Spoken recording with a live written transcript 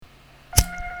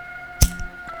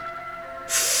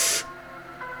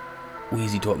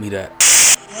Weezy taught me that.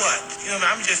 What? You know,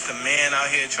 I'm just a man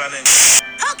out here trying to...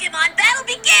 Pokemon battle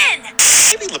begin!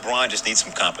 Maybe LeBron just needs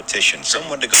some competition,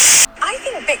 someone to go. I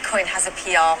think Bitcoin has a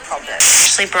PR problem. I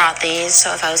actually brought these,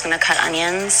 so if I was going to cut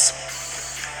onions,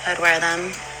 I'd wear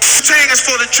them. The thing is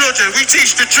for the children. We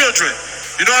teach the children.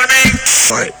 You know what I mean?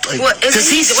 What,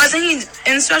 wasn't he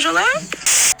in special ed?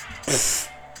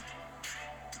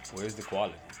 Where's the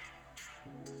quality?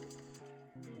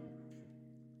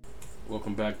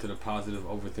 Welcome back to the Positive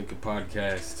Overthinking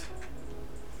Podcast.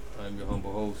 I'm your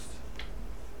humble host.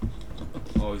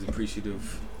 Always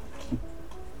appreciative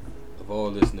of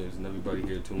all listeners and everybody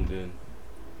here tuned in.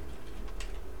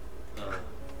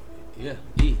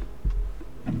 E.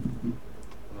 That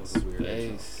was a weird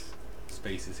Space.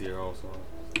 Space is here also.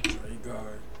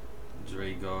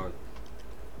 Dre Guard.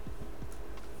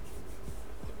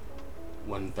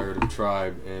 1/3 of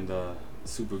Tribe and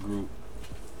super group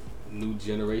New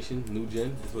Gen is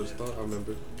what it's called. I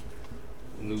remember.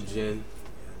 New Gen.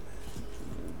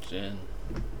 Jen.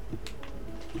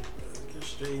 Get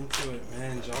straight into it,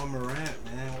 man. Ja Morant,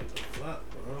 man. What the fuck,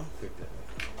 bro? Pick that.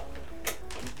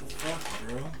 What the fuck,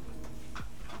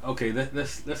 bro? Okay,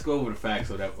 let's go over the facts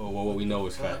so that what we know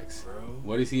is facts. Bro.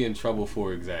 What is he in trouble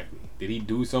for exactly? Did he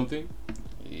do something?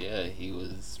 Yeah, he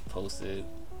was posted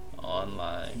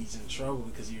online. He's in trouble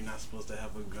because you're not supposed to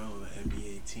have a gun on an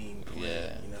NBA team.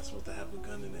 Yeah. You're not supposed to have a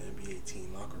gun in the NBA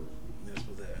team locker room. You're not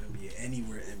supposed to have NBA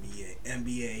anywhere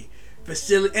NBA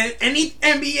facility, any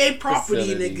NBA property,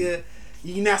 Facility. nigga.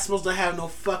 You're not supposed to have no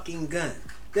fucking gun.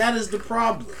 That is the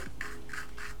problem.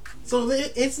 So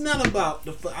it's not about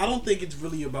I don't think it's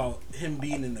really about him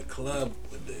being in the club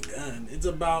with the gun. It's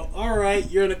about, all right,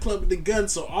 you're in the club with the gun,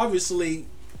 so obviously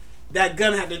that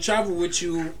gun had to travel with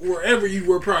you wherever you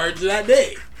were prior to that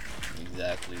day.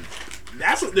 Exactly.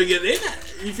 That's what they're getting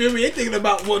at. You feel me? They're thinking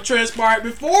about what transpired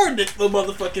before the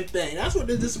motherfucking thing. That's what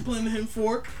they're disciplining him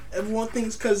for. Everyone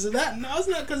thinks because of that. No, it's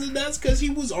not because of that. It's because he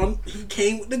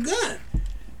came with the gun.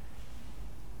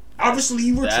 Obviously,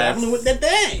 you were traveling with that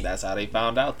thing. That's how they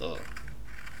found out, though.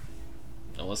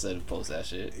 No one said to post that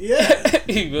shit. Yeah.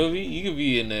 You feel me? You can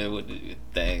be in there with the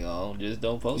thing on. Just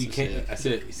don't post it. Shit. I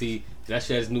said, see, that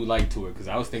shit has new light to it because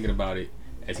I was thinking about it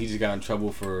as he just got in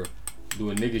trouble for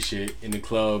doing nigga shit in the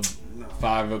club.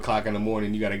 5 o'clock in the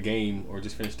morning, you got a game or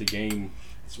just finished the game.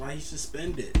 That's why he's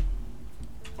suspended.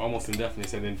 Almost indefinitely.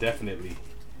 Said indefinitely.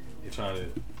 They're trying to.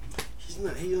 He's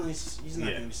not going to be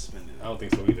suspended. I don't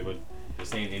think so either. But they're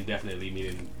saying indefinitely,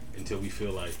 meaning until we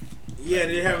feel like. Yeah,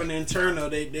 they're having an internal.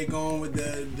 They're going with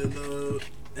the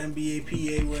NBA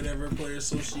PA whatever player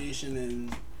association,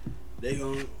 and they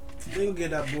gonna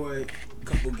get that boy a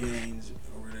couple games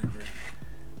or whatever.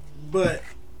 But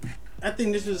I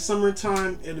think this was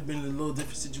summertime. It'd have been a little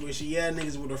different situation. Yeah,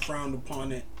 niggas would have frowned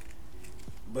upon it,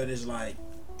 but it's like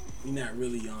you're not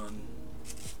really on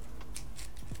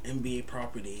NBA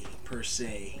property per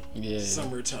se. Yeah.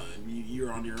 Summertime,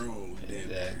 you're on your own.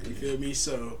 Exactly. You feel me?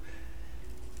 So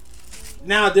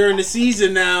now during the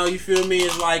season, now you feel me?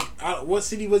 It's like what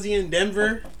city was he in?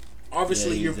 Denver.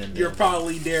 Obviously, Yeah, you're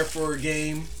probably there for a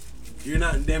game. You're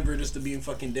not in Denver just to be in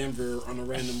fucking Denver on a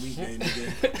random weekend.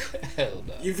 Hell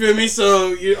no. You feel me? So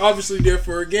you're obviously there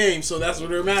for a game. So that's what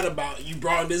they're mad about. You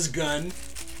brought this gun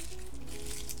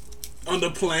on the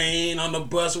plane, on the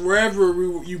bus, wherever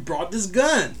you brought this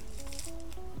gun.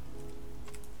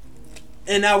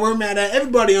 And now we're mad at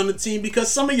everybody on the team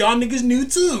because some of y'all niggas knew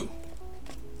too.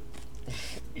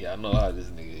 Yeah, I know how this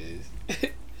nigga is.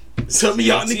 Some of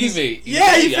y'all niggas, teammate.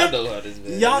 yeah, you I feel, know how this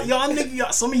man.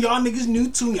 y'all, some of y'all niggas knew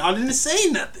too. Y'all didn't say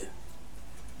nothing.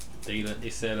 They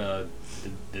said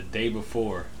the day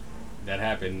before that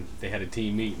happened, they had a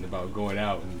team meeting about going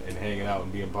out and hanging out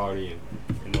and being partying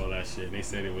and all that shit. And they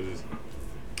said it was,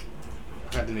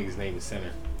 I forgot the nigga's name, the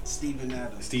center.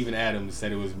 Steven Adams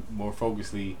said it was more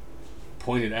focusedly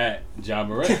pointed at Ja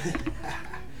Morant.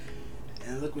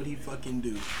 And look what he fucking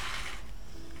do.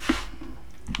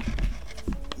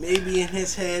 Maybe in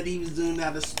his head he was doing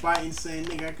that to spite and saying,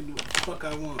 nigga, I can do what the fuck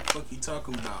I want. Fuck you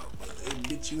talking about? But it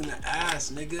bit you in the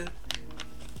ass, nigga.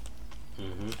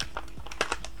 Mm-hmm.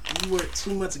 You work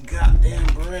too much goddamn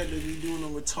bread to be doing a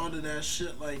retarded ass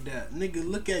shit like that. Nigga,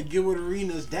 look at Gilbert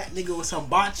Arenas. That nigga was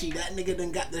hibachi. That nigga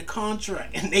done got the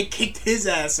contract and they kicked his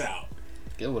ass out.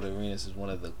 Gilbert Arenas is one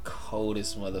of the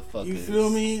coldest motherfuckers. You feel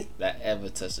me? That ever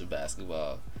touched a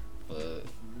basketball. For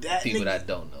that people nigga, that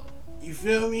don't know. You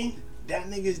feel me? That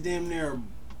nigga's damn near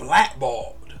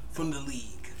blackballed from the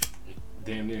league.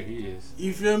 Damn near he is.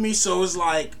 You feel me? So it's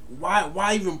like,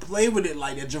 why even play with it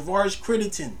like that? Javaris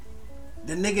Crittenton,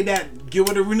 the nigga that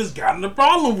Gilbert Arenas got in the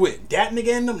problem with. That nigga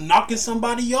ended up knocking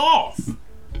somebody off.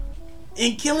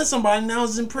 and killing somebody. Now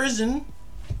is in prison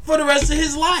for the rest of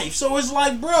his life. So it's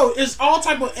like, bro, it's all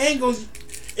type of angles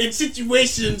and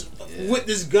situations with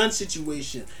this gun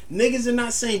situation. Niggas are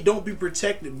not saying don't be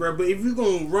protected, bro. But if you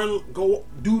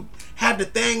gonna have the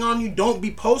thing on you, don't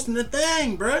be posting the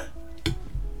thing, bro.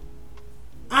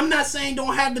 I'm not saying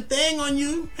don't have the thing on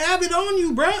you. Have it on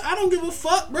you, bro. I don't give a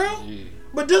fuck, bro. Yeah.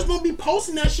 But just don't be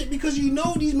posting that shit because you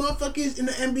know these motherfuckers in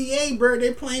the NBA, bro,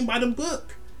 they're playing by the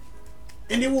book.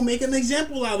 And they will make an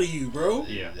example out of you, bro.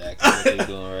 Yeah. Exactly what they're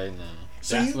doing right now.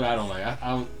 So that's what I don't like. I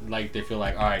don't like they feel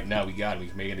like, all right, now we got him.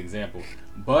 He's making an example.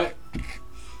 But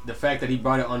the fact that he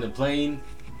brought it on the plane,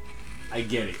 I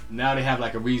get it. Now they have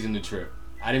like a reason to trip.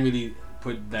 I didn't really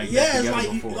put that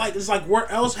together before. It's like where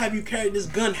else have you carried this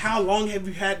gun? How long have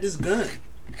you had this gun?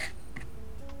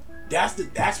 That's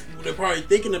what they're probably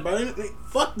thinking about. It.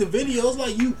 Fuck the videos.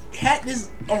 Like, you had this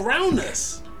around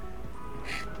us.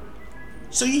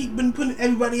 So you been putting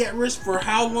everybody at risk for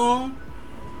how long?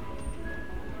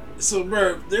 So,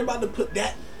 bro, they're about to put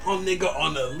that nigga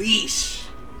on a leash.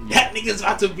 That nigga's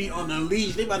about to be on a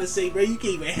leash. They about to say, bro, you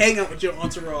can't even hang out with your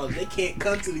entourage. They can't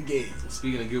come to the games.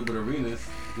 Speaking of Gilbert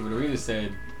Arenas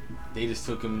said they just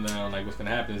took him down. Like, what's gonna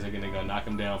happen is they're gonna knock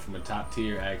him down from a top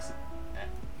tier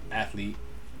athlete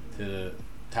to the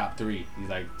top 3. He's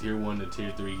like tier 1 to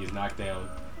tier 3. He's knocked down,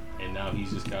 and now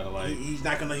he's just kind of like he's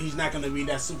not gonna be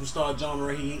that superstar John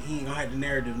Morant. He ain't gonna have the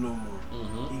narrative no more.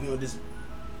 Mm-hmm. He gonna just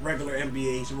regular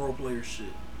NBA role player shit.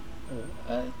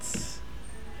 What?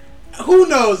 Who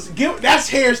knows? That's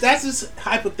just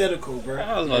hypothetical, bro.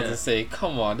 I was about to say,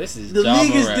 come on, this is the Ja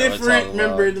league Morant is different.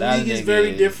 Remember, the league is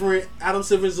very different. Adam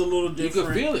Silver's a little different. You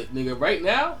can feel it, nigga. Right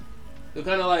now, they're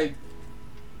kind of like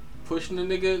pushing the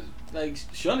nigga, like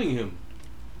shunning him.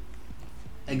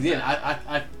 Again,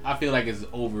 I feel like it's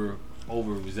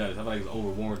overzealous. I feel like it's over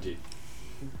warranted.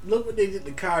 Look what they did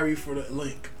to Kyrie for the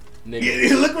link.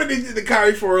 Nigga. Look what they did to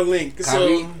Kyrie for a link.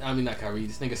 Not Kyrie.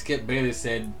 This nigga Skip Bayless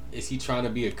said, "Is he trying to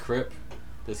be a Crip?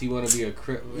 Does he want to be a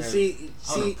Crip?" You see,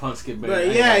 punk Skip but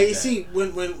Bayless. yeah, you see,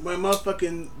 when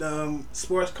motherfucking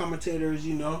sports commentators,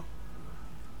 you know,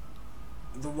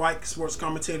 the white sports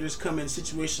commentators come in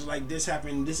situations like this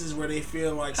happen. This is where they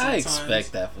feel like sometimes. I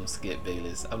expect that from Skip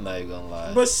Bayless. I'm not even gonna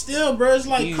lie. But still, bro, it's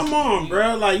like, come on,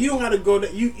 bro. Like, you don't gotta go.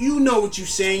 You know what you're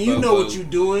saying. You know what you're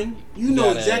doing. You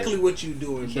know exactly what you're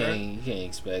doing, bro. You can't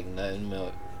expect nothing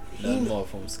more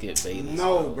from Skip Bayless.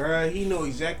 No, bro. He know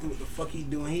exactly what the fuck he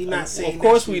doing. He not saying. Of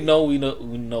course, we know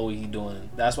what he doing.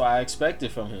 That's what I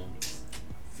expected from him.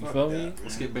 You feel me?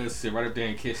 Skip Bayless sit right up there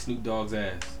and kiss Snoop Dogg's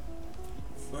ass.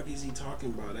 Fuck is he talking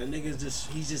about? That nigga's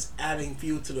he's just adding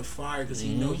fuel to the fire because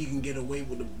he know he can get away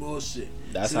with the bullshit.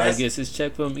 That's how he gets his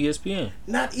check from ESPN.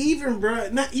 Not even, bro.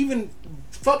 Not even.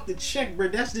 Fuck the check, bro.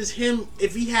 That's just him.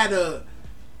 If he had a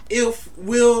ill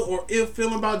will or ill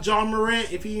feeling about Ja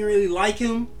Morant, if he didn't really like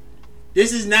him,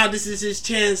 this is his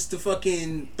chance to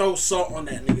fucking throw salt on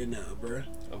that nigga now, bro.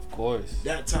 Of course.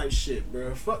 That type shit,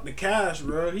 bro. Fuck the cash,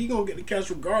 bro. He gonna get the cash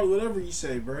regardless, whatever you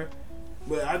say, bro.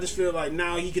 But I just feel like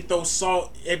now he could throw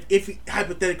salt. If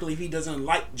hypothetically, if he doesn't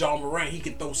like Ja Morant, he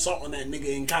could throw salt on that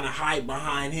nigga and kind of hide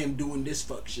behind him doing this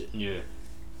fuck shit. Yeah.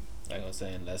 Like I'm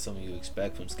saying, that's something you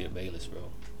expect from Skip Bayless, bro.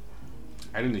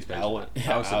 I didn't expect that.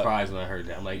 I was surprised when I heard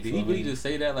that. I'm like, did he really just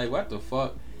say that? Like, what the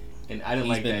fuck? And I didn't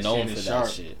like that Shannon Sharp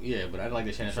shit. Yeah, but I didn't like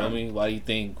that Shannon Sharp. Feel me? Why do you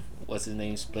think what's his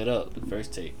name split up the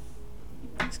first take?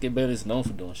 Skip Bayless is known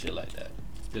for doing shit like that.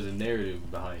 There's a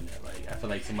narrative behind that. Like, I feel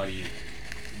like somebody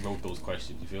wrote those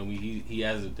questions. You feel me?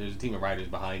 There's a team of writers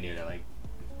behind there that like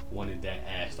wanted that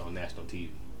asked on national TV.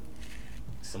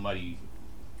 Somebody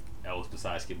else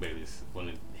besides Skip Bayless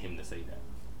wanted him to say that,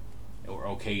 or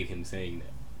okayed him saying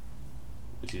that,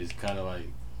 which is kind of like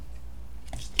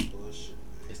bullshit.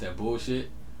 It's that bullshit,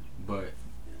 but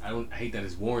I hate that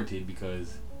it's warranted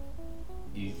because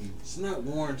it's not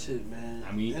warranted, man.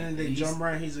 I mean, and then Ja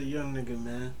Morant, he's a young nigga,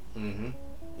 man. Mm-hmm.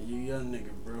 You young nigga,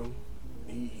 bro.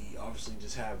 He obviously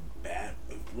just have bad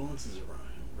influences around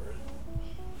him, bro.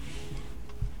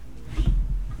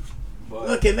 But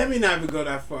look, let me not even go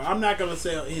that far. I'm not gonna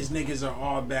say his niggas are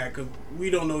all bad because we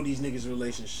don't know these niggas'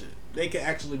 relationship. They could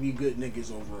actually be good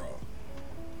niggas overall.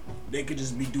 They could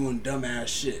just be doing dumbass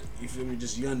shit. You feel me?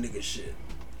 Just young nigga shit.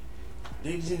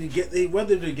 They just need to get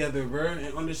weather together, bro,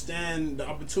 and understand the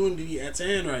opportunity at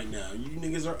hand right now. You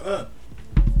niggas are up.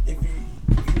 If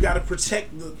you gotta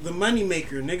protect the money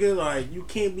maker, nigga. Like, you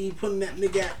can't be putting that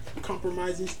nigga at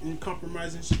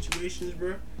compromising situations,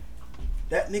 bro.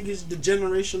 That nigga's the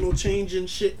generational change and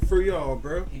shit for y'all,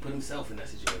 bro. He put himself in that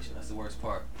situation. That's the worst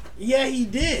part. Yeah, he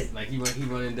did. Like, he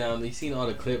running down. You seen all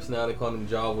the clips now? They call him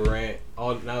Ja Morant.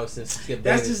 All now since Skip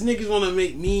Bayless. That's just niggas want to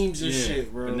make memes and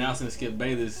shit, bro. But now since Skip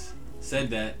Bayless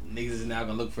said that, niggas is now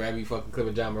gonna look for every fucking clip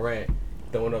of Ja Morant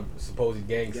throwing up supposed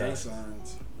gang signs.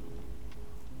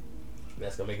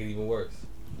 That's gonna make it even worse.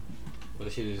 But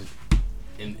the shit is,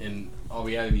 in all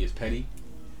reality, is petty.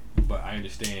 But I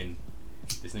understand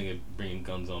this nigga bringing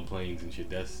guns on planes and shit.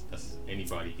 That's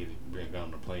anybody can bring a gun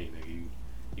on a plane. Nigga,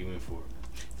 you in for it.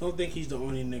 I don't think he's the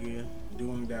only nigga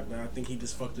doing that, but I think he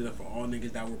just fucked it up for all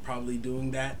niggas that were probably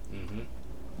doing that. Mm-hmm.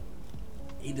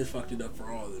 He just fucked it up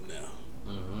for all of them now.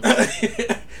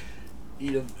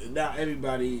 Mm-hmm. Now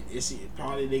everybody,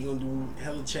 probably they gonna do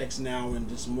hella checks now and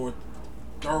just more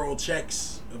thorough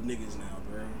checks of niggas now,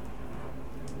 bro.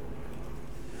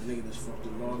 That nigga just fucked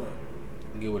it all up.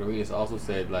 Get what Arenas also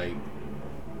said, like,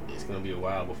 it's gonna be a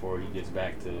while before he gets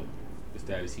back to the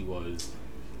status he was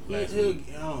last week.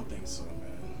 I don't think so, man.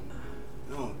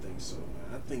 I don't think so,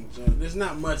 man. I think there's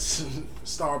not much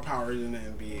star power in the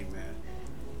NBA, man.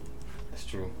 That's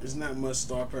true. There's not much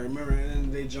star power. Remember, at the end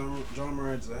of the day, Ja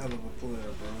Morant's a hell of a player,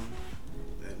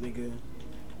 bro. That nigga,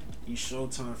 he's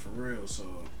Showtime for real. So,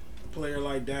 a player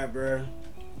like that, bro,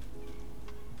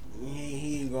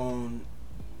 he ain't gonna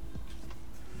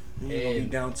be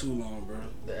down too long, bro.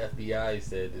 The FBI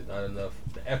said there's not enough.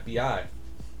 The FBI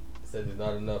said there's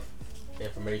not enough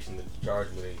information to charge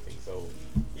him with anything. So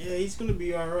yeah, he's gonna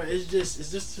be all right. It's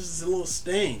just a little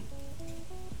stain.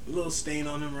 A little stain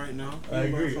on him right now. I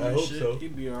agree. I hope so.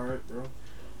 He'll be all right, bro.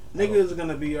 Niggas are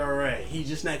gonna be all right. He's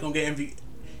just not gonna get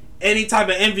any type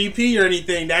of MVP or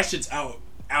anything. That shit's out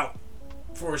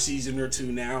for a season or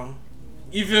two now.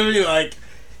 You feel me? Like,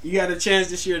 you got a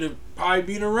chance this year to probably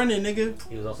be the running, nigga.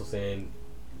 He was also saying,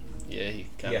 yeah, he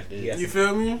kind of did. You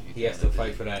feel me? He has to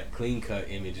fight for that clean cut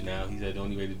image now. He said the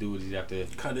only way to do it is you have to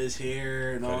cut his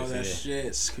hair and all that shit.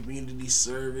 It's community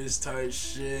service type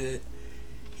shit.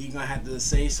 He gonna have to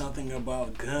say something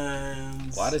about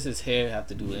guns. Why does his hair have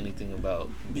to do anything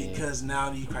about being... Because now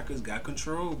these crackers got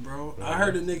control, bro. I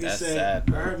heard the nigga say. Sad,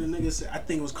 I heard the nigga say. I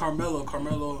think it was Carmelo.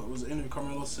 Carmelo was in.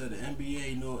 Carmelo said the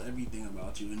NBA know everything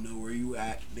about you and know where you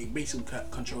at. They basically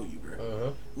control you,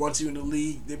 bro. Once you in the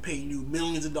league, they pay you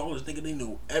millions of dollars, thinking they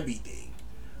know everything.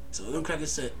 So them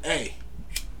crackers said, "Hey,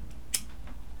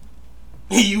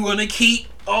 you wanna keep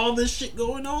all this shit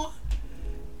going on?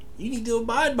 You need to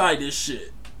abide by this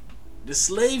shit." The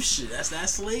slave shit. That's that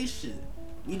slave shit.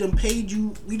 We done paid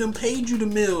you the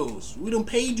mills. We done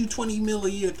paid you 20 mil a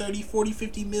year, 30, 40,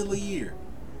 50 mil a year.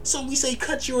 So we say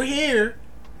cut your hair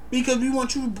because we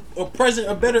want you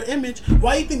a better image.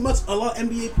 Why do you think a lot of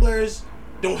NBA players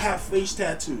don't have face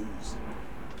tattoos?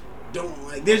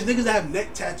 There's niggas that have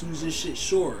neck tattoos and shit,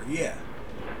 sure, yeah.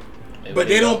 Maybe but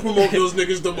they don't promote those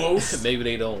niggas the most. Maybe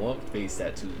they don't want face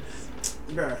tattoos.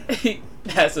 Bruh.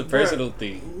 That's a personal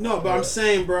thing. No, but I'm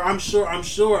saying, bro, I'm sure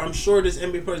there's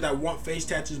NBA players that want face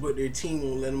tattoos, but their team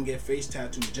won't let them get face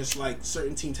tattoos. Just like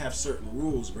certain teams have certain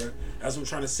rules, bro. That's what I'm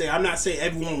trying to say. I'm not saying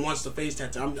everyone wants the face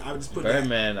tattoo. I just put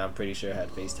Birdman, I'm pretty sure had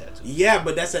face tattoos. Yeah,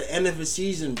 but that's at the end of the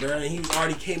season, bro, and he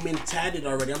already came in tatted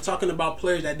already. I'm talking about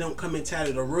players that don't come in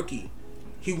tatted. A rookie.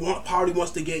 Probably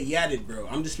wants to get yatted, bro.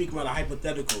 I'm just speaking about a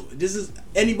hypothetical. This is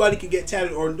anybody can get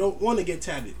tatted or don't want to get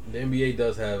tatted. The NBA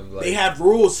does have they have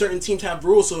rules. Certain teams have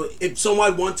rules. So if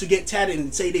someone wants to get tatted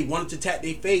and say they wanted to tat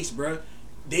their face, bro,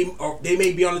 they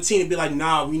may be on the team and be like,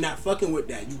 nah, we not fucking with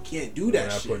that. You can't do that. We're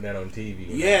not shit. putting that on TV.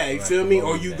 Yeah, you feel me?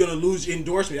 Or you gonna lose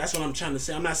endorsement. That's what I'm trying to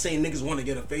say. I'm not saying niggas want to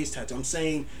get a face tattoo. I'm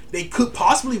saying they could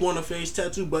possibly want a face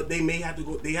tattoo, but they may have to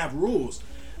go. They have rules.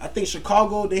 I think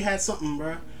Chicago they had something,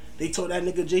 bro. They told that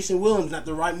nigga Jason Williams not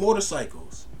to ride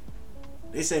motorcycles.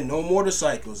 They said no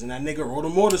motorcycles, and that nigga rode a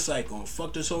motorcycle and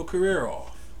fucked his whole career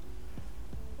off.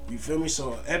 You feel me?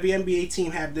 So every NBA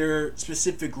team have their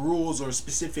specific rules or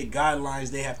specific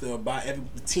guidelines they have to abide. Every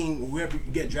team, whoever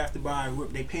you get drafted by,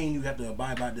 whoever they paying you have to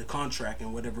abide by the contract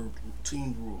and whatever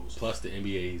team rules. Plus the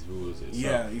NBA's rules.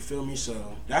 Yeah, you feel me?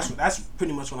 So that's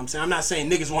pretty much what I'm saying. I'm not saying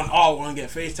niggas want to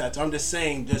get face tattoos. I'm just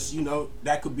saying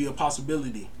that could be a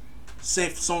possibility. Say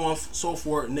if someone so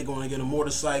for it, nigga want to get a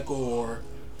motorcycle or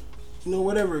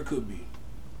whatever it could be.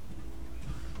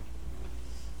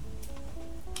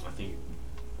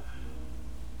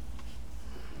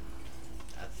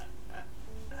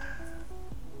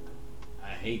 I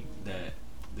hate that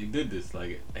they did this.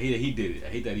 Like, I hate that he did it. I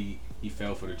hate that he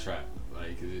fell for the trap.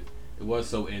 Like, 'cause it was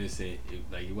so innocent. He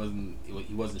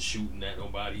wasn't shooting at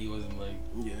nobody. He wasn't like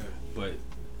But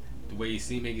the way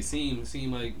he make it seem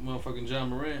like motherfucking Ja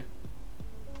Morant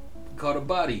caught a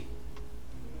body.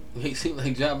 It makes it seem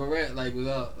like Ja Morant was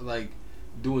out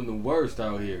doing the worst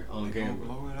out here on camera. They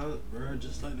gonna blow it up, bro.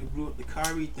 Just like they blew up the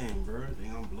Kyrie thing, bro. They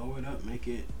gonna blow it up,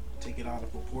 take it out of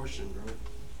proportion, bro.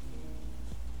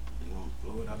 They gonna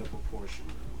blow it out of proportion,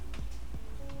 bro.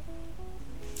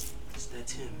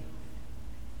 That's him.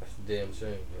 That's a damn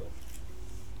shame, yo.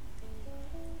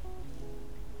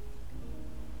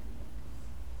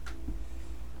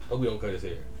 Hope he don't cut his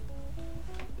hair.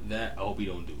 That I hope he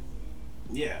don't do.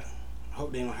 Yeah. I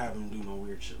hope they don't have him do no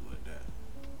weird shit like that.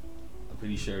 I'm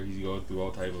pretty sure he's going through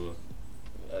all type of.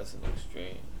 That's an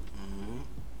extreme. Mm-hmm.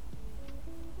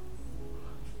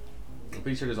 I'm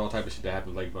pretty sure there's all type of shit that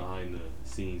happens like behind the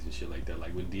scenes and shit like that.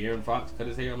 Like when De'Aaron Fox cut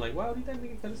his hair, I'm like, why would he that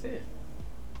nigga cut his hair?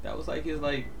 That was like his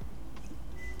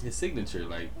signature.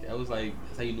 Like that was like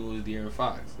that's how you knew it was De'Aaron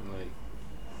Fox. And like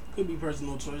Could be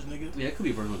personal choice, nigga. yeah, it could be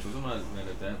a personal choice. I'm not mad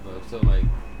at that, but still like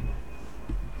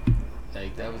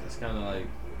that was it's kind of like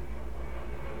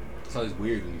it's always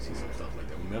weird when you see some stuff like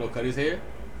that. When Melo cut his hair,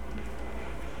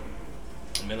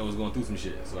 Melo was going through some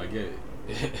shit, so I get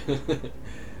it.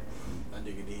 That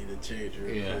nigga needed to change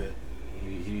real Yeah, quick.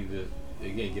 he need to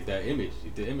again get that image,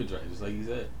 get the image right, just like you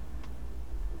said.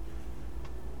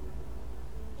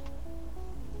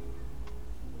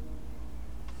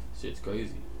 Shit's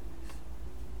crazy.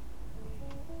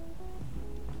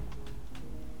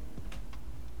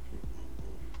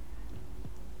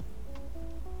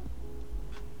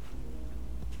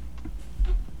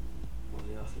 What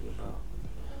do y'all think about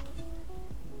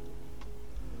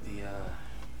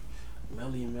the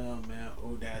Melly Mel, man,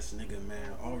 old ass nigga,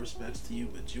 man. All respects to you,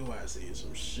 but your ass saying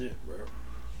some shit, bro.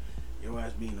 Your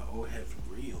ass being an old head for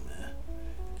real, man.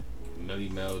 Melly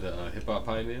Mel, the hip hop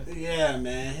pioneer? Yeah,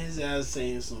 man. His ass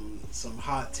saying some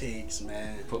hot takes,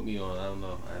 man. Put me on. I don't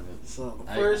know. I haven't. So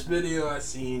the first video I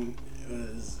seen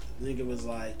was nigga was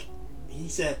like, he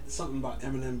said something about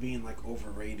Eminem being like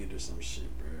overrated or some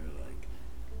shit, bro.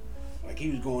 Like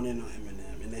he was going in on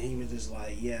Eminem, and then he was just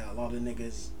like, yeah, a lot of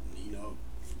niggas, you know,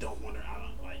 don't want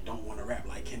to rap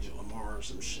like Kendrick Lamar or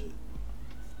some shit.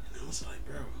 And I was like,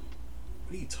 bro,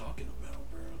 what are you talking about,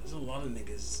 bro? There's a lot of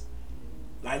niggas.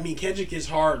 I mean, Kendrick is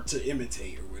hard to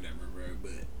imitate or whatever, bro,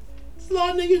 but there's a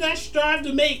lot of niggas that strive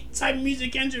to make the type of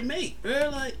music Kendrick make, bro.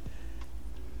 Like,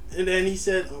 and then he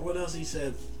said, what else he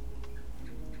said?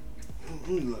 Let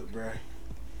me look, bro,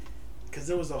 because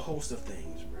there was a host of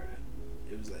things, bro.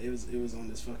 It was on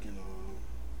this fucking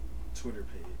Twitter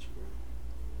page, bro.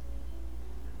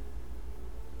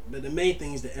 But the main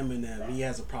thing is the Eminem. He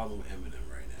has a problem with Eminem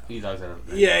right now. He's always had a,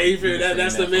 Yeah, he feel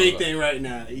that's the main thing right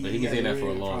now. But he been saying that for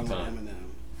a long problem with time. Eminem.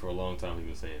 For a long time, he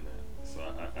was saying that. So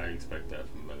I expect that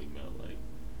from Melly Mel. Like,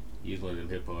 he's one of them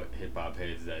hip hop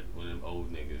heads that one of them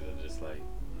old niggas are just like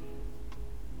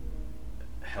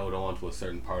held on to a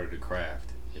certain part of the craft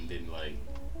and didn't like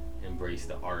embrace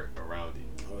the art around it.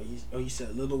 You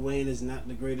said Lil Wayne is not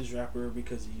the greatest rapper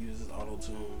because he uses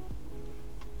auto-tune.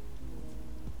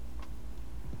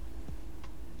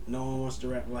 No one wants to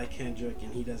rap like Kendrick,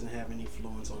 and he doesn't have any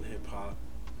influence on hip hop.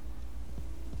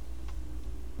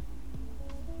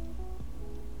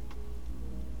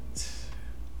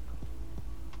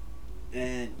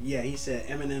 And yeah, he said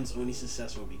Eminem's only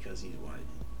successful because he's white.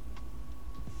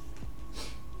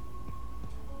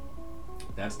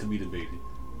 That's to be debated.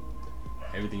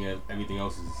 Everything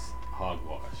else is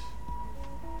hogwash.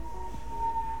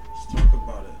 Let's talk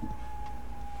about it.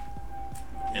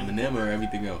 Eminem or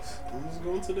everything else? I'm just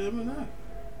going to the Eminem.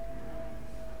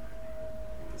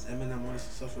 Is Eminem only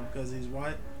successful because he's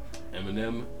white?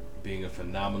 Eminem, being a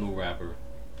phenomenal rapper,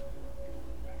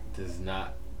 does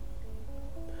not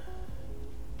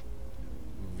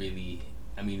really.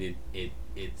 I mean,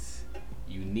 it's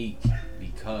unique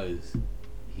because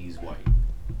he's white,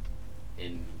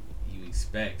 and you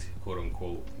expect, quote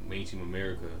unquote, mainstream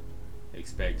America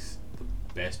expects the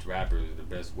best rappers, the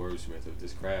best wordsmiths of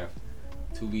this craft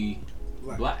to be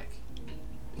black.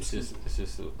 It's just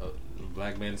a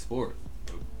black man's sport.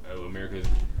 America's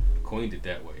coined it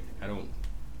that way. I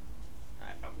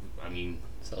mean.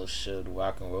 So should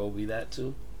rock and roll be that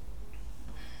too?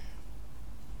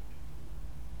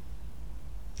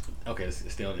 Okay,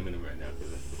 let's stay on Eminem right now.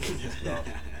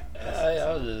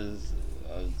 I was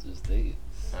just thinking.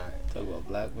 Alright. Talk about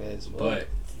black man's sport.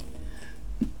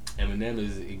 But Eminem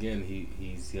is, again,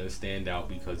 he's gonna stand out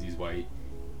because he's white.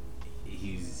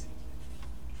 He's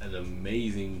an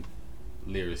amazing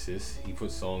lyricist. He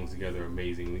puts songs together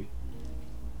amazingly.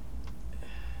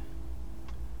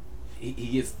 He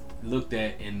gets looked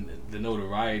at in the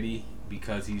notoriety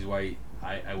because he's white.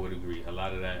 I would agree. A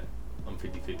lot of that, I'm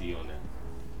 50-50 on that.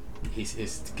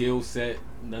 His skill set,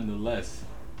 nonetheless,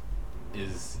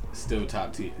 is still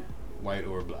top tier, white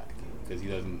or black, because he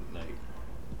doesn't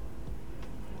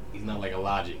he's not like a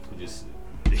Logic who just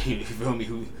you feel me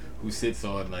who sits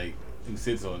on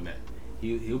that.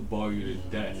 He'll bar you to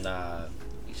death. Nah,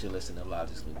 you should listen to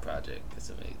Logic's new project. It's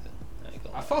amazing.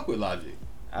 I fuck with Logic.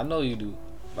 I know you do.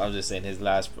 I was just saying his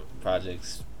last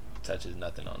projects touches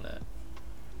nothing on that.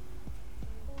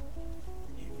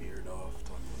 He veered off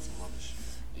talking about some other shit.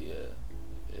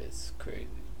 Yeah, it's crazy.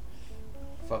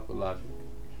 Fuck with Logic.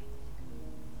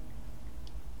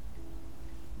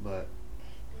 But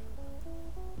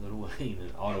Lil Wayne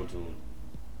and auto-tune.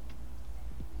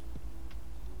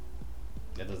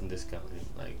 That doesn't discount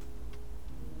it. Like,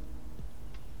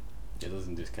 it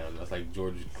doesn't discount it. That's like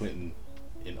George Clinton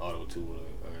in auto-tune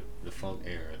or the funk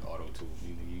era in auto-tune.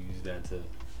 You use that to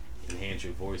enhance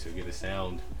your voice or get a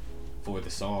sound for the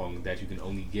song that you can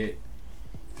only get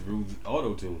through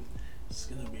auto-tune. It's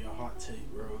gonna be a hot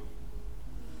take, bro.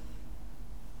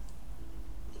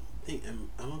 I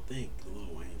don't think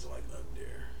Lil Wayne's like up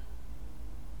there.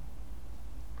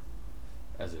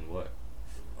 As in what?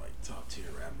 Like top tier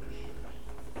rapper.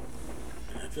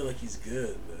 I feel like he's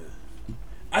good, but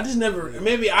I just never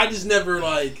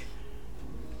like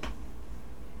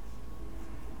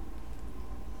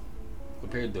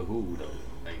Compared to who though?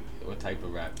 Like what type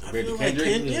of rap? I Compared feel to like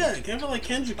Kendrick? I feel like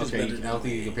Kendrick is Okay, better I than don't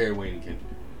think you Wayne. compare Wayne and Kendrick.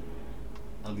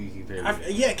 I don't think you compare Wayne.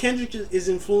 Yeah, Kendrick is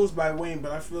influenced by Wayne,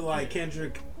 but I feel like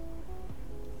Kendrick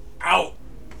out.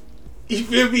 You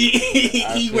feel me?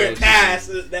 He went past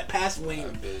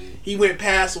Wayne. He went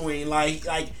past Wayne.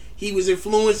 Like he was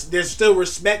influenced. There's still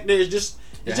respect. There's just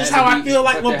it's just how I feel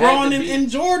like LeBron and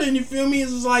Jordan. You feel me?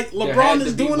 It's just like LeBron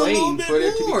is doing a little bit for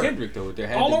there to more. be Kendrick though. There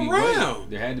had all to be around. Wayne.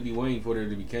 There had to be Wayne for there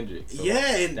to be Kendrick. So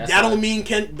yeah, and that don't mean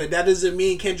but that doesn't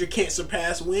mean Kendrick can't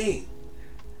surpass Wayne.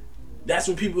 That's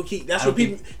what people keep. That's what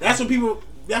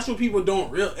people don't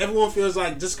real. Everyone feels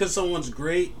like just because someone's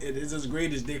great, it is as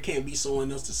great as there can't be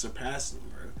someone else to surpass them,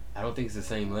 bro. I don't think it's the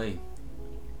same lane.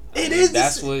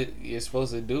 That's what you're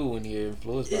supposed to do when you're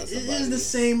influenced by somebody. It is the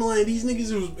same lane. These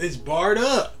niggas is barred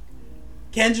up.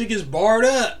 Kendrick is barred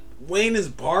up. Wayne is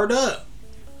barred up.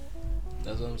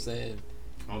 That's what I'm saying.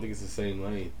 I don't think it's the same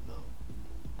lane. No,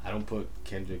 I don't put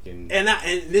Kendrick in. And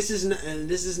this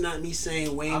is not me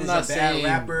saying Wayne is a bad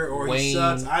rapper or Wayne he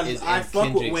sucks. I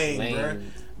fuck with Wayne, lane. bro.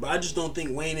 But I just don't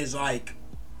think Wayne is like.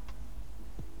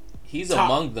 He's top.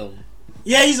 Among them.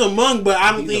 Yeah, he's among, but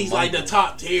I don't think he's among like them. the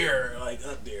top tier, like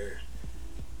up there.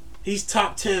 He's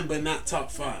top 10, but not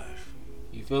top 5.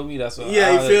 You feel me? That's what.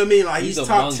 Yeah, you feel me? Like he's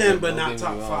top 10, them, but don't not get me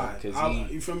top wrong,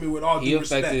 5. You feel me? With all he due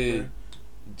respect, affected bro.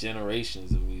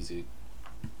 generations of music.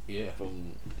 Yeah,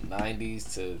 from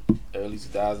 90s to early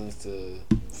 2000s to.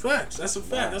 Facts. That's a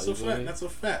fact. That's a fact. Really? That's a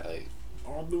fact. Like,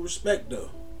 all due respect,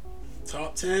 though.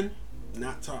 Top 10,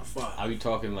 not top 5. Are we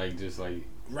talking like just like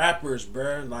rappers,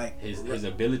 bro? Like his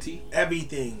ability?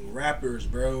 Everything. Rappers,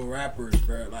 bro.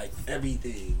 Like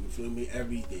everything. You feel me?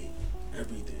 Everything.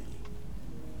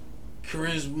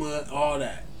 Charisma, all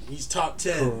that. He's top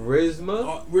 10.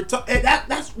 Charisma? We're talking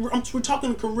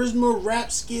charisma,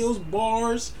 rap skills,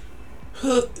 bars,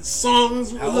 hook,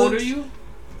 songs. How old are you?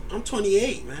 I'm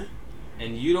 28, man.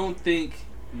 And you don't think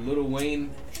Lil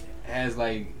Wayne has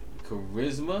like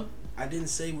charisma? I didn't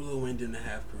say Lil Wayne didn't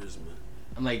have charisma.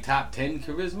 I'm like top 10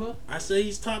 charisma? I say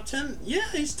he's top 10. Yeah,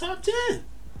 he's top 10.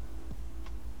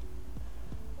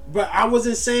 But I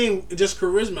wasn't saying just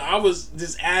charisma. I was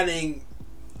just adding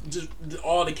just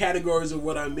all the categories of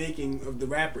what I'm making of the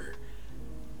rapper.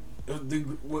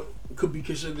 What could be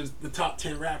considered the top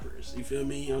 10 rappers. You feel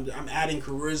me? I'm adding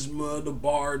charisma, the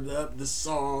bar, the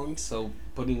songs. So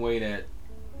putting Wayne at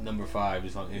number 5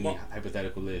 just on any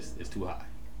hypothetical list is too high.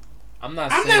 I'm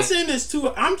not saying it's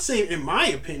too. I'm saying in my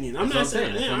opinion. I'm not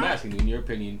saying. That's what I'm asking you. In your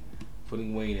opinion,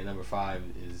 putting Wayne at number 5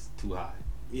 is too high.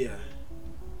 Yeah.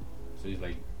 So he's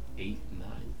like 8, 9.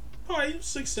 Probably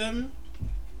 6, 7.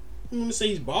 I'm gonna say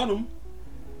he's bottom.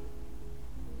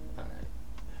 All right.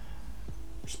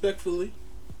 Respectfully.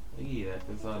 Yeah,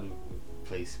 that's how to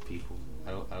place people.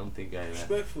 I don't think I.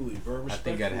 Respectfully, bro. I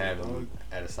think I'd have him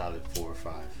at a solid 4 or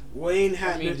 5. Wayne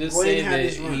had. just Wayne saying had that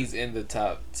his run. he's in the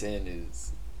top 10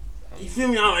 is. You feel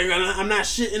me? I'm not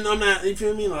shitting. I'm not. You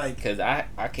feel me? Like, because I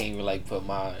can't even like put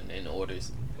mine in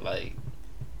orders like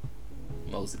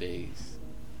most days.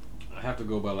 I have to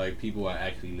go by like people I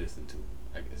actually listen to.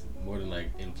 I guess more than like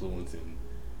influencing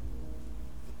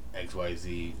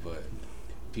XYZ, but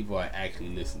people I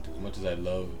actually listen to. As much as I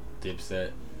love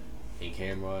Dipset and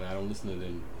Cameron, I don't listen to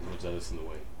them as much as I listen to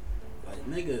Wayne. Like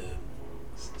nigga,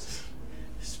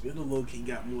 Spitter low-key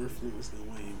got more influence than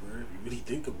Wayne, bro. If you really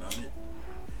think about it.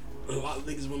 A lot of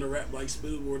niggas want to rap like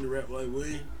Spitter more than rap like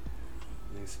Wayne.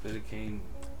 I think Spitter came.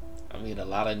 I mean, a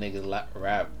lot of niggas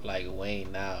rap like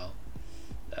Wayne now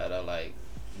that are like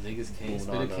niggas came.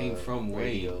 Spitter came from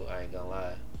radio, Wayne. I ain't gonna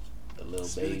lie. The little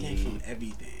Spitter baby came from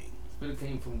everything. Spitter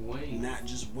came from Wayne. Not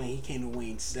just Wayne. He came to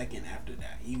Wayne second after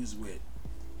that. He was with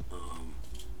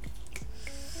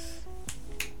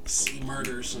C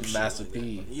Murder or some Master shit. Like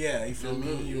P. that. Yeah, you feel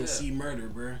me? He was Yeah. C Murder,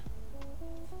 bro.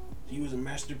 He was a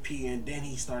Master P, and then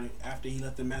he started, after he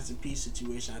left the Master P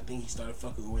situation, I think he started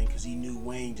fucking with Wayne because he knew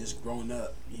Wayne just growing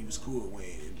up. He was cool with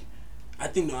Wayne.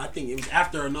 And I think it was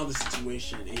after another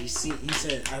situation, and he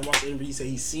said, I watched the interview, he said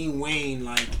he seen Wayne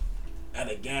like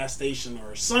at a gas station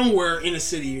or somewhere in the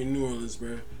city in New Orleans,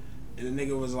 bro. And the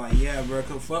nigga was like, yeah, bro,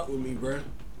 come fuck with me, bro.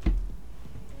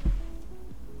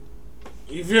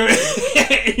 You feel me?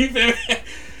 You feel me?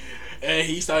 And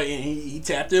he started, and he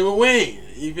tapped in with Wayne.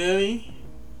 You feel me?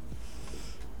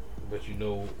 But you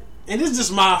know, And this is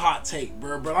just my hot take,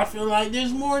 bro. But I feel like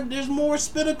there's more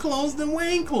Spitter clones than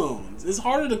Wayne clones. It's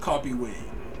harder to copy Wayne.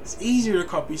 It's easier to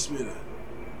copy Spitter.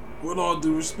 With all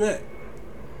due respect.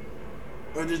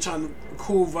 Or they're trying to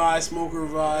cool vibe, smoker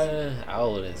vibe. I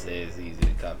wouldn't say it's easy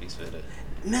to copy Spitter.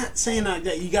 Not saying like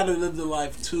that. You gotta live the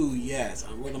life too. Yes,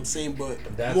 what I'm saying, but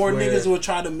That's more where- niggas will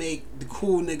try to make the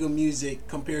cool nigga music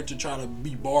compared to try to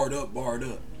be barred up.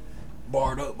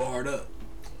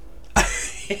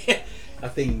 I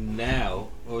think now,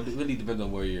 or it really depends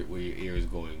on where your ear is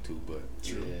going to, but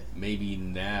Yeah. maybe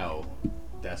now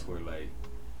that's where like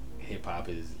hip hop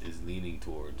is leaning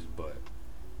towards. But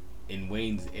in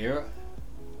Wayne's era,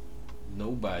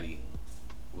 nobody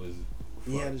was.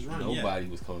 He had his run, Nobody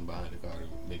was coming behind the Carter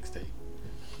mixtape.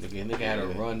 Nigga had a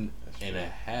run and a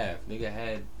half. Nigga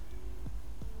had.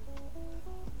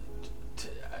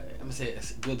 I'm gonna say a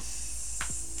good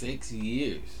 6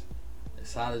 years, a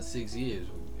solid 6 years,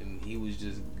 and he was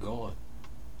just gone.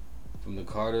 From the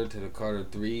Carter to the Carter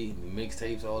 3, the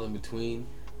mixtapes all in between,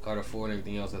 Carter 4 and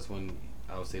everything else. That's when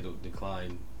I would say the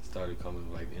decline started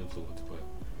coming, like the influence. But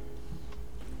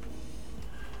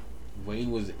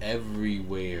Wayne was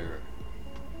everywhere.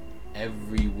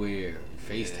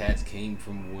 Face tats came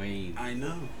from Wayne. I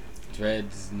know.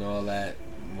 Dreads and all that.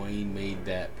 Wayne made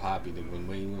that popular. When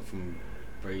Wayne went from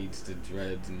braids to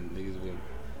dreads and niggas went.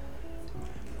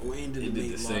 Wayne didn't It did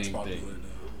make the locks same popular thing. though.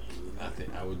 I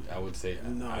think I would say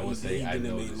No, I would say he I didn't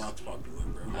know make this. locks popular,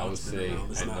 bro. I would Locks been say around.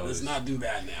 Let's I not, know let's this. not do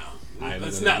that now. I'm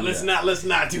Let's gonna not do let's that. not let's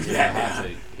not do Here's that a hot now.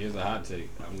 take. Here's a hot take.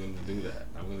 I'm gonna do that.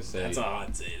 I'm gonna say That's a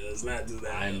hot take. Let's not do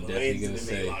that. I'm Wayne definitely didn't gonna make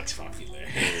say- locks popular.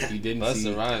 he didn't Busta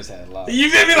see. Rhymes had locks.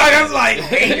 You feel me? Like I was like,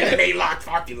 Wayne didn't make locks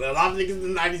popular. A lot of niggas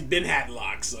in the '90s been had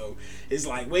locks, so it's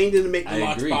like Wayne didn't make the I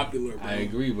locks agree. popular, bro. I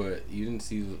agree, but you didn't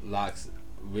see locks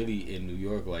really in New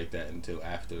York like that until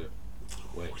after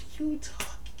Wayne. What are you talking?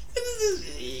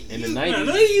 In the What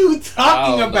 90s. are you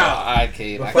talking Oh, about? No, I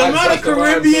can't. But The Besides amount of Busta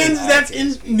Rhymes, Caribbeans I that's can't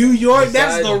in speak. New York,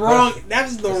 that's Besides the wrong. Busta-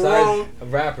 That's the Besides wrong.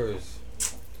 rappers,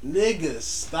 Niggas,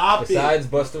 stop besides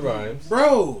it, Busta Rhymes,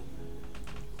 bro.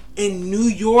 In New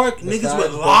York, niggas Besides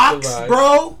with Busta locks, Rhymes.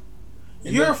 bro.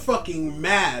 In You're the fucking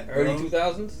mad, bro. early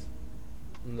 2000s.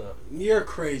 No, You're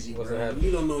crazy, Wasn't bro. happening.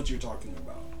 You don't know what you're talking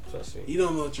about. trust me. You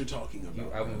don't know what you're talking You,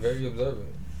 about. I'm bro. very observant.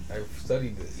 I've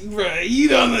studied this. Bro, you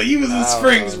don't know. You was in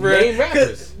Springs, bro. name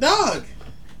rappers. Dog.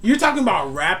 You're talking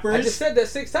about rappers. I just said that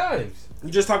 6 times.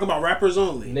 You're just talking about rappers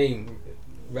only. Name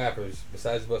rappers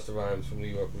besides Busta Rhymes from New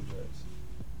York with dreads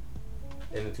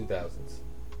in the 2000s.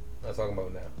 I'm not talking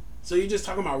about now. So you're just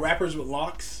talking about rappers with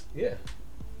locks? Yeah.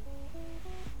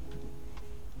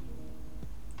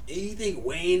 And you think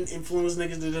Wayne influenced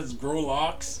niggas to just grow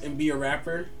locks and be a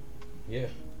rapper? Yeah.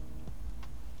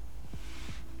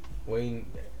 Wayne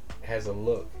has a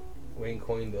look. Wayne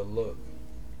coined a look.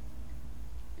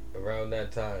 Around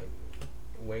that time,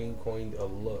 Wayne coined a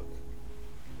look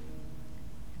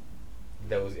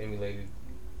that was emulated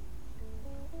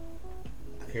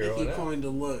I here think on he out. coined the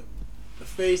look. The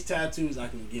face tattoos I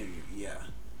can give you, yeah.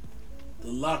 The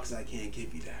locks I can't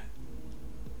give you that.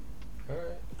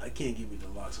 Alright. I can't give you the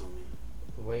locks,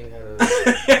 homie. Wayne had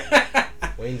a...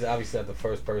 Wayne's obviously not the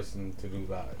first person to do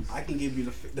locks. I can give you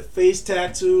the face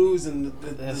tattoos and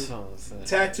That's the what I'm saying.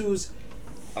 tattoos.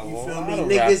 You Oh, feel a me? lot of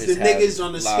Niggas, rappers the had niggas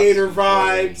on the locks skater before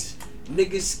vibes,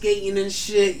 niggas skating and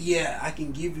shit. Yeah, I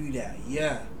can give you that.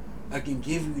 Yeah, I can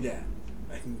give you that.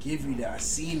 I can give you that. I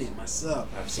seen it myself.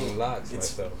 I've seen locks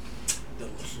it's- myself. The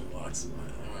locks.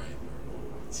 Alright, bro.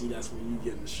 See, that's when you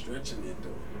getting stretching it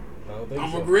though. I don't think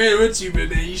I'm so. agreeing with you, but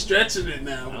then you stretching it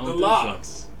now I with don't the think locks.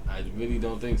 so. I really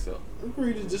don't think so.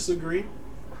 Agree to disagree.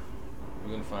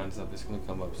 We're gonna find something. It's gonna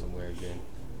come up somewhere again.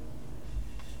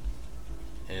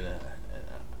 And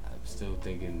I'm still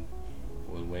thinking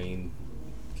when Wayne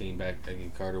came back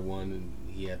again, Carter 1 and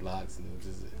he had locks, and it was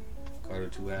just Carter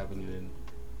 2 happened, and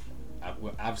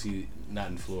well, obviously not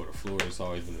in Florida. Florida's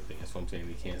always been a thing. That's what I'm saying.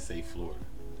 They can't say Florida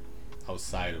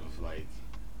outside of like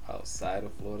Outside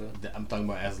of Florida? I'm talking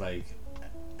about as like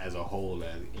as a whole,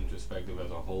 as introspective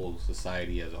as a whole,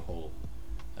 society as a whole.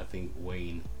 I think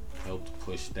Wayne helped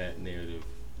push that narrative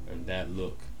and that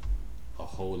look a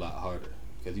whole lot harder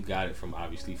because you got it from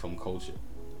obviously from culture.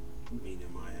 Being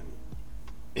in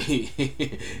Miami.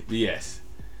 Yes.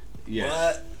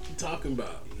 What you talking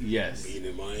about? Yes. Being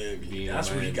in Miami. Being That's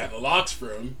in where Miami. he got the locks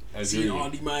from. Agreed. Seeing all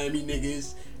the Miami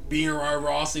niggas. Being around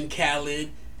Ross and Khaled.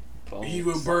 He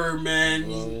with Birdman.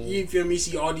 You feel me?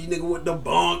 See all these niggas with the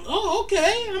bunk. Oh,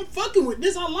 okay. I'm fucking with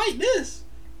this. I like this.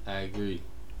 I agree.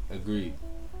 Agreed.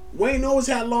 Wayne always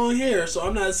had long hair, so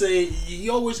I'm not saying he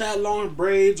always had long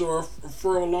braids or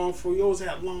fro long fro. He always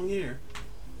had long hair.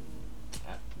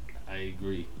 I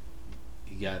agree.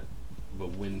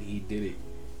 But when he did it,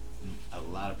 a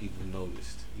lot of people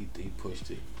noticed. He pushed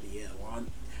it. Yeah, well,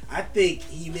 I think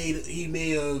he may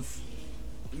have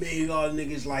made a lot of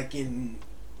niggas like in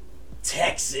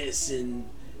Texas and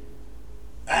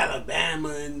Alabama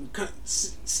and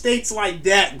states like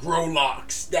that grow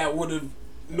locks that would have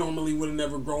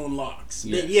never grown locks.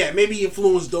 Yes. Yeah, maybe he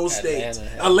influenced those states.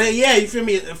 Yeah, you feel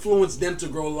me? Influenced them to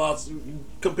grow locks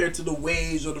compared to the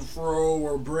waves or the fro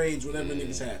or braids, whatever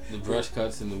niggas had. The brush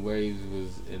cuts and the waves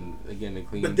was, and again the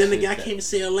clean. But then again, I can't even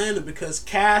say Atlanta because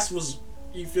Cass was,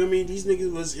 you feel me? These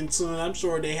niggas was in tune. I'm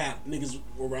sure they had niggas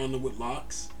around them with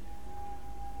locks.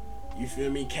 You feel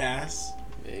me? Cass.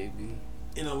 Maybe.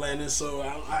 In Atlanta, so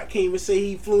I can't even say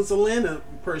he influenced Atlanta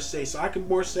per se. So I can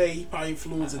more say he probably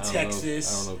influenced Texas.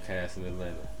 I don't know Cass in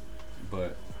Atlanta,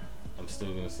 but I'm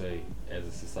still gonna say as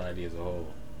a society as a whole,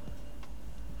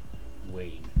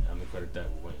 Wayne. I'm gonna credit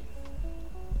that with Wayne.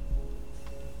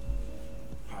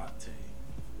 Hot take.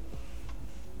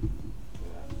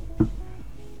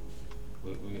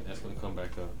 That's gonna come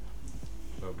back up.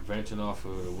 But branching off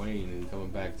of the Wayne and coming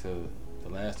back to the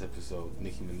last episode,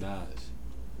 Nicki Minaj.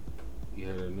 You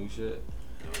heard her new shit?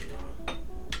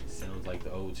 Sounds like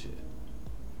the old shit.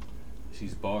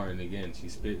 She's barring again.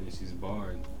 She's spitting. She's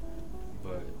barring,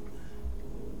 but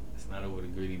it's not over the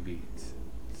gritty beats.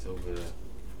 It's over the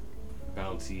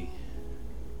bouncy,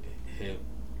 hip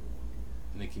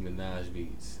Nicki Minaj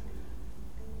beats.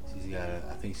 She's got.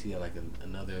 I think she got like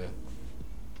another.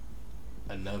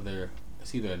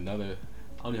 It's either another.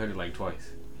 I only heard it like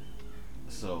twice,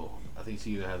 so I think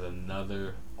she either has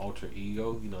another alter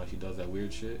ego. You know how she does that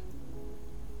weird shit.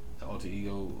 The alter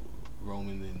ego,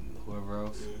 Roman and whoever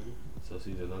else. Mm-hmm. So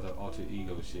she's another alter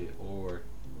ego shit, or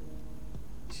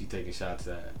she taking shots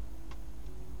at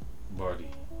Barty.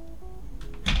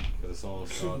 Cause the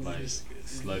song's called like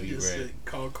Slutty Red.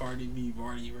 Call Cardi B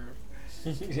Barty, bro.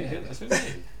 Yeah, that's her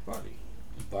name, Barty.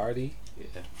 Barty?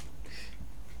 Yeah.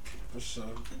 For sure.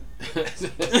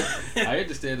 I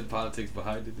understand the politics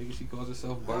behind it. Nigga, she calls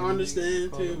herself Barty. I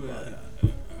understand too, but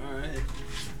alright.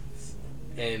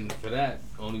 And for that,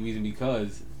 only reason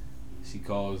because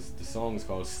the song is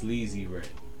called Sleazy Red.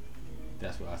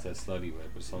 That's what I said, Slutty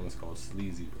Red, but the song is called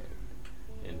Sleazy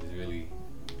Red. And it's really,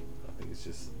 I think it's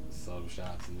just subtle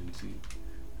shots, and then she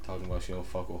talking about she don't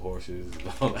fuck with horses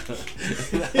and all that,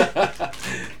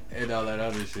 and all that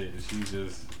other shit. And she's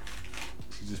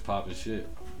just popping shit.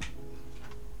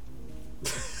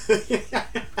 Shit.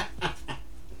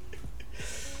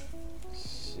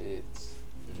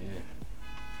 Yeah.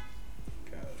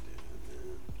 God damn,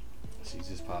 man. She's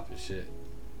just popping shit.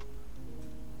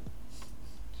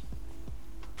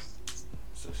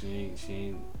 So she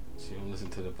don't listen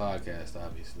to the podcast,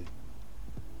 obviously.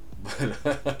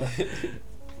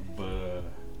 But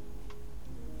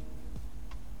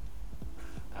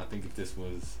I think if this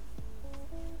was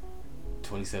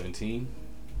 2017,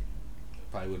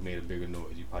 it probably would have made a bigger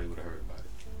noise. You probably would have heard about it.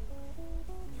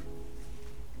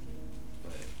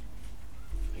 But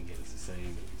again, it's the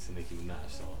same. It's a Nicki Minaj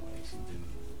song. Like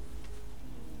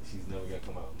she's never gonna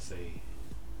come out and say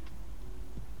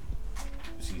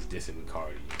she's dissing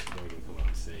Cardi. She's never gonna come out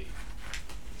and say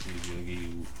she's gonna give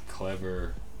you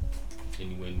clever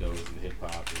innuendos and hip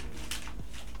hop and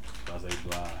blah blah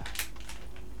blah.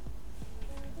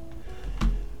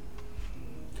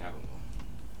 I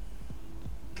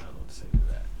don't know what to say to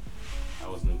that.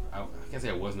 I can't say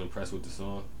I wasn't impressed with the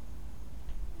song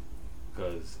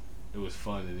because it was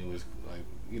fun and it was like,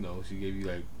 you know, she gave you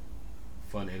like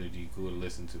fun energy, cool to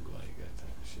listen to, like that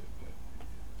type of shit. But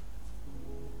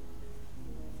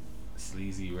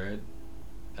Sleazy Red,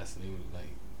 that's the name of,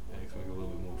 like, I expect a little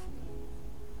bit more from it.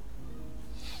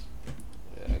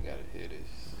 Yeah, I gotta hear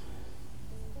this.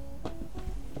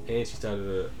 And she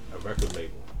started a record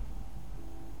label.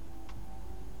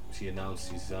 She announced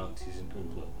she started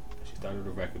a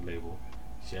record label.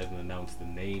 She hasn't announced the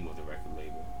name of the record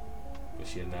label, but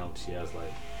she announced she has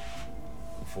like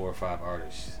 4 or 5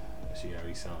 artists that she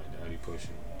already signed, already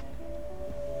pushing.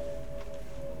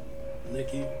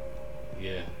 Nicki.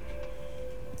 Yeah.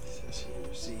 Says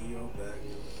she CEO back.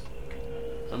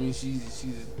 I mean,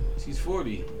 she's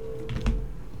 40.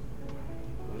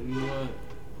 What do you want?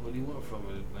 What do you want from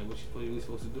her? Like, what you really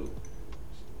supposed to do?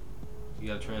 She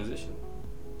got to transition,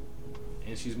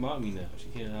 and she's mommy now. She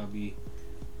can't now be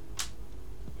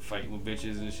fighting with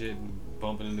bitches and shit, and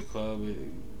bumping in the club.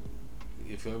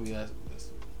 You feel me? That's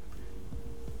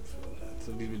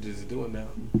some people just doing now.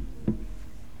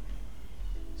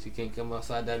 She can't come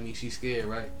outside. That means she's scared,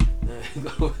 right?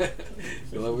 Go like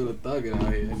we were thugging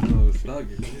out here. No, it's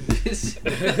thugging.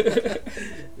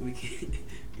 we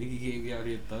can't be out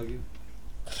here thugging.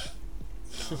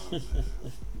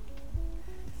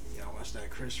 Y'all watch that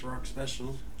Chris Rock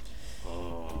special?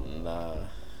 Oh Nah.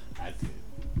 I did.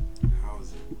 How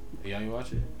was it? Y'all you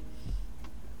watch it?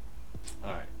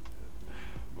 All right.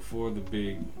 Before the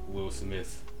big Will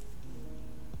Smith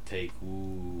take,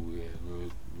 Will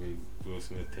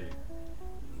Smith take.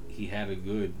 He had a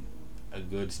good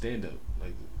stand up.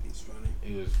 Like, It's funny.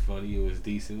 it was funny. It was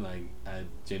decent. Like, I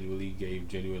genuinely gave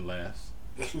genuine laughs.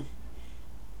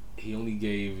 He only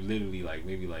gave literally like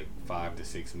maybe like 5 to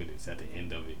 6 minutes at the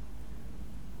end of it,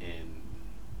 and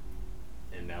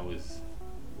that was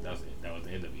it. That was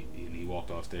the end of it. And he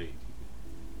walked off stage.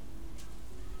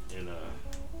 And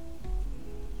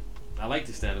I like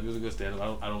the stand up. It was a good stand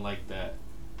up. I don't like that.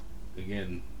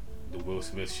 Again, the Will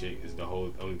Smith shit is the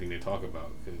only thing they talk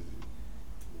about, because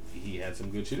he had some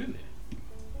good shit in there.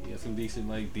 He had some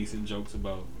decent jokes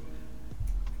about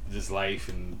just life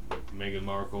and Meghan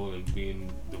Markle and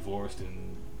being divorced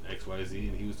and XYZ,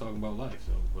 and he was talking about life.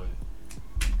 So, but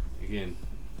again,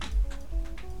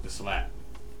 the slap.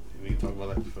 And he talked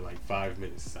about that for like 5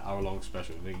 minutes. It's an hour-long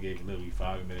special. And then he gave literally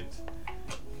 5 minutes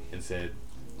and said,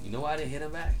 "You know why I didn't hit her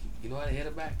back? You know why I didn't hit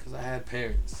her back? Because I had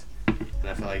parents." And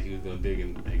I felt like he was gonna dig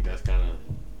in. Like, that's kind of,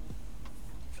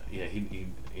 yeah.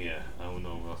 I don't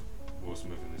know about Will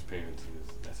Smith and his parents in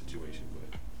that situation,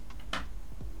 but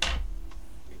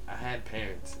I had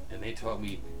parents, and they taught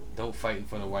me don't fight in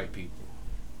front of white people.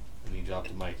 And he dropped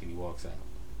the mic and he walks out.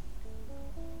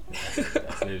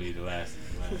 That's literally the last.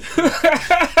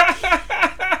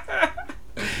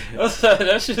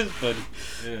 That shit is funny.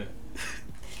 Yeah.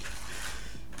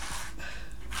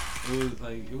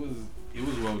 It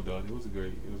was well done. It was a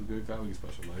good comedy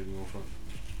special. Not even fun.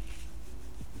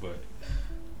 But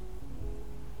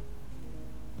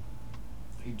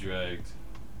he dragged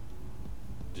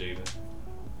Jada.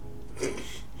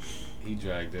 He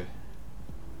dragged her.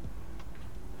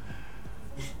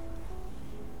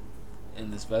 In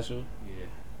the special? Yeah.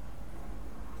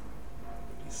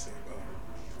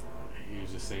 He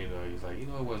was just saying, he's like, it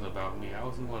wasn't about me. I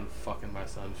was the one fucking my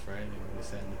son's friend, and this,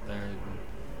 that, and the third, and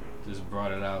just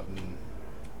brought it out, and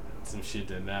some shit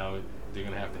that now they're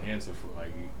gonna have to answer for.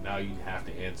 Like, now you have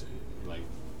to answer. Like,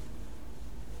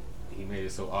 he made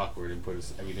it so awkward and put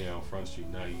everything on Front Street.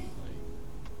 Now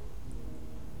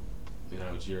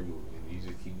it's your movie, and you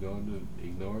just keep going to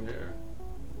ignore it or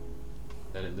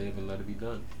let it live and let it be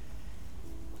done.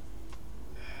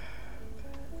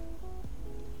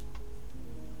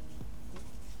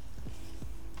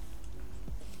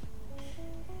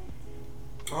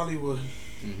 Hollywood.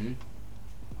 Mm-hmm.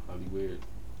 Hollywood.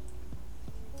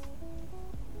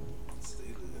 It's the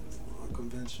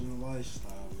unconventional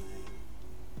lifestyle,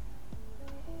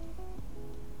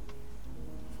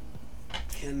 man.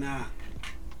 Cannot.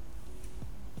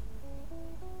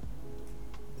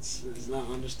 It's not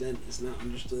understood. It's not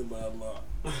understood by a lot.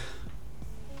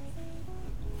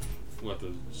 What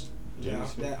the? Yeah,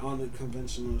 that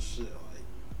unconventional shit. Like,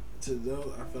 to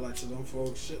those, I feel like to them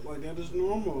folks, shit like that is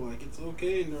normal. Like, it's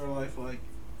okay in their life. Like,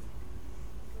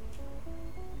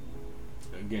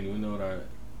 again, you know what I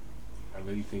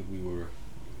really think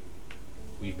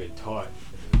we've been taught.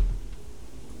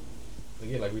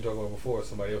 Again, like we talked about before,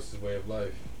 somebody else's way of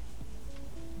life.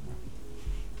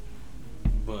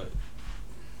 But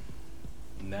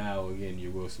now, again,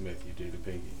 you're Will Smith, you're Jada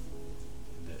Pinkett.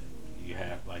 You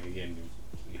have, like, again,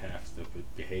 you have to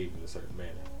behave in a certain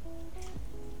manner.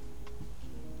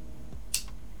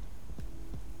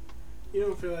 you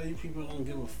don't feel like you people don't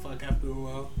give a fuck after a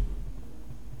while?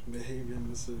 Behavior in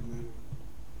a certain manner.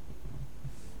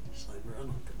 It's like, bro, I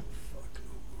don't give a fuck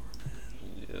no more,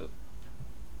 man. Yep.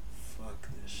 Fuck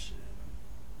this shit.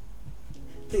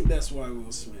 I think that's why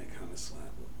Will Smith kind of slapped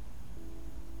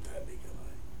that nigga.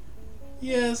 Like,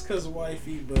 yeah, it's cause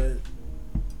wifey, but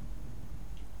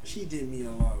she did me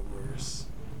a lot worse.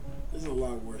 There's a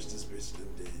lot worse this bitch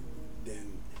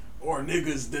or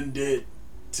niggas done did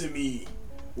to me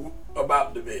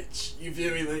about the bitch. You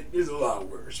feel me? Like, there's a lot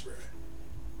worse, bro.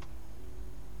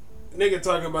 Nigga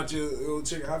talking about your old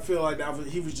chick. I feel like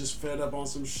he was just fed up on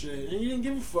some shit, and he didn't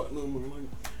give a fuck no more. Like,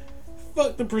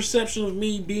 fuck the perception of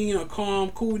me being a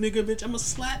calm, cool nigga, bitch. I'ma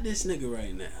slap this nigga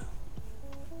right now.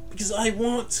 Because I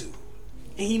want to.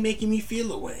 And he making me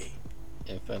feel away.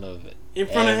 In front of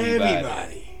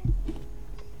everybody.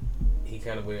 He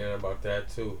kind of went in about that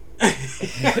too.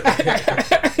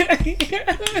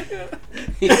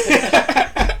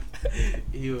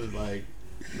 He was like,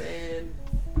 man,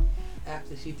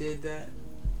 after she did that,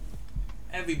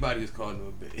 everybody was calling him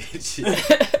a bitch.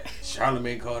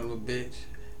 Charlamagne called him a bitch.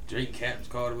 Drake Caps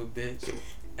called him a bitch.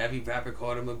 Every rapper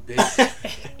called him a bitch.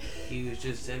 He was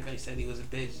just, everybody said he was a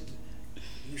bitch.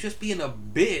 He was just being a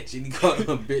bitch, and he called him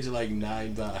a bitch like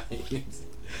 9 times.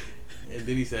 And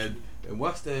then he said,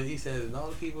 he said, and all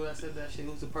the people that said that shit,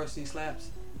 who's the person he slaps?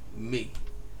 Me.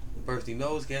 The person he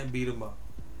knows can't beat him up.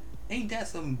 Ain't that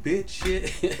some bitch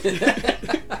shit?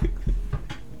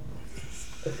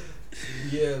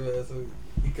 Yeah, man. So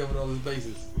he covered all his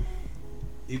bases.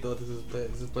 He thought this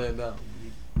was planned out.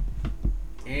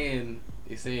 And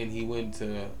they're saying he went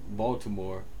to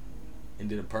Baltimore and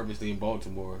did it purposely in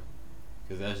Baltimore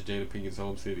because that's Jada Pinkett's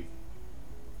home city.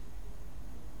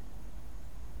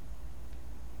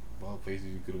 Of all places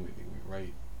you could have went, they went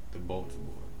right to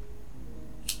Baltimore.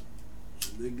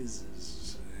 Niggas is the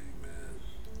same, man.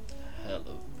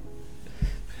 Hello.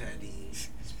 Petty,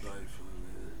 spiteful,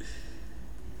 man.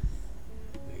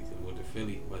 Niggas went to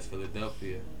Philly, West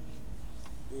Philadelphia.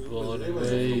 It Born and wasn't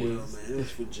for raised. real, man. It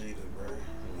was for Jada, bro.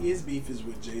 His beef is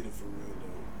with Jada for real, though.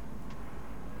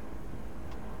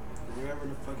 Whatever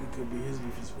the fuck it could be, his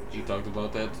beef is with Jada. He talked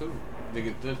about that too.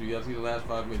 Nigga, just you gotta see the last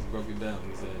 5 minutes. He broke it down.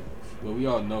 He said, well, we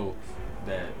all know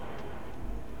that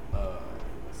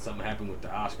something happened with the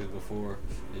Oscars before,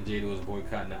 and Jada was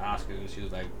boycotting the Oscars, and she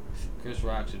was like, Chris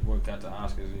Rock should boycott the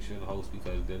Oscars and shouldn't host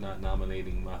because they're not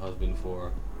nominating my husband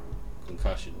for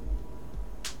Concussion.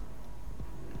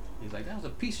 He's like, that was a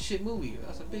piece of shit movie.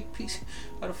 That's a big piece.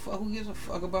 Why the fuck? Who gives a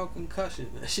fuck about Concussion?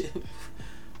 That shit.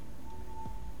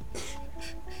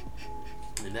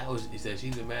 And that was, he said,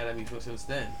 she's been mad at me since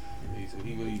then. So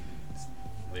he really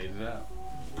laid it out.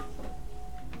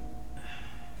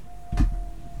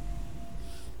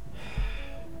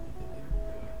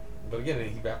 But again,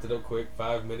 he wrapped it up quick,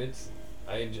 5 minutes.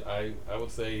 I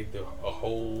would say a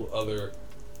whole other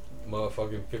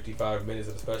motherfucking 55 minutes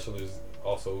of the special is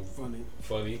also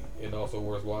funny and also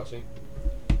worth watching.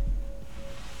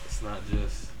 It's not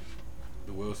just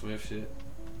the Will Smith shit.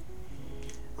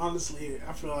 Honestly,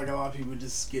 I feel like a lot of people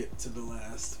just skip to the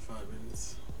last 5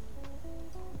 minutes.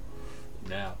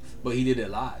 Now, but he did it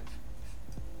live.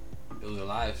 It was a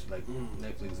live, like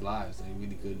Netflix live, so he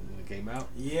really good when it came out.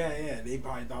 Yeah, they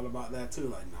probably thought about that too.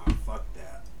 Like, nah, fuck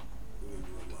that. We're gonna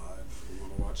do it live. We're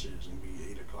gonna watch it. It's gonna be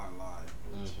 8 o'clock live.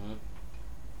 Mm-hmm.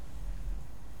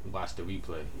 Watch the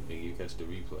replay. You catch the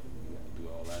replay. You gotta do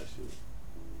all that shit.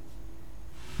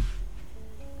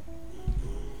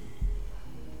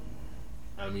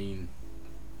 I mean,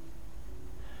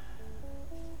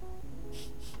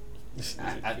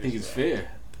 I think it's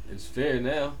fair. It's fair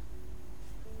now.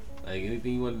 Like,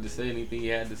 anything you wanted to say, anything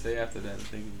you had to say after that, I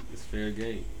think it's fair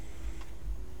game.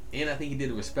 And I think he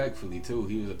did it respectfully, too.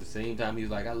 He was at the same time, he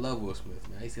was like, I love Will Smith,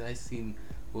 man. I seen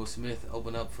Will Smith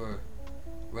open up for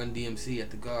Run DMC at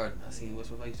the Garden. I seen Will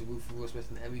Smith. I used to root for Will Smith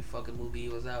in every fucking movie he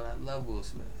was out. I love Will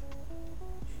Smith.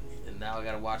 And now I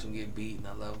gotta watch him get beat, and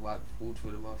I love roots for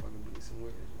the motherfucking do some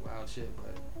weird, wild shit,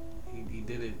 but he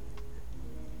did it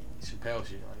Chappelle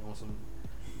shit. Like, on some,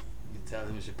 you can tell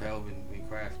him Chappelle been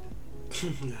crafted.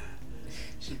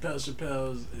 Chappelle's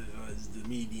is the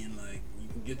median. Like, you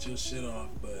can get your shit off,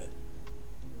 but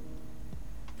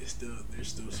there's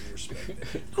still some respect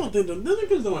there. I don't think them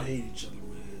niggas don't hate each other,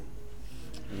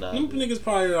 man. Nah, Them niggas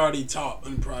probably already talked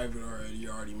in private already.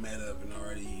 Already met up and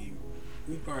already.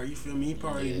 You feel me? He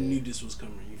probably knew this was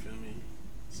coming. You feel me?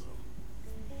 So.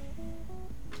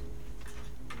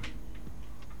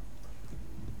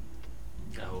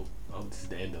 I hope this is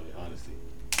the end of it, honestly.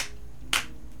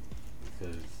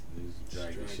 Because it was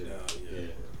dragging shit out. Yeah.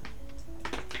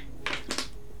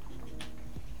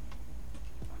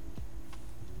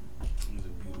 It was a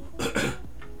beautiful,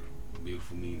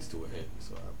 beautiful means to an end,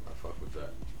 so I fuck with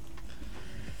that.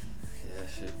 yeah,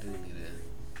 shit do get it.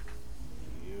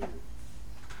 Yeah.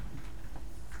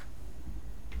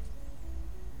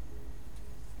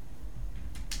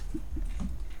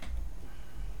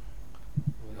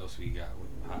 What else we got with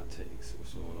hot takes?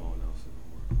 What's going on else in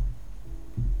the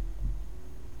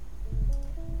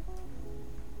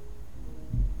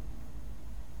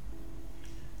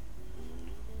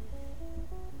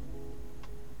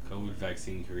world? COVID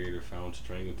vaccine creator found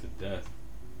strangled to death.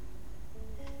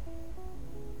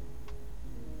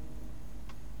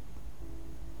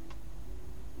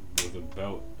 With a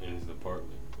belt in his apartment.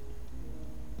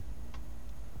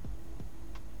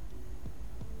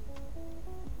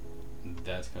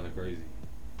 That's kind of crazy.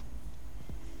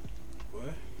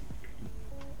 What?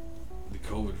 The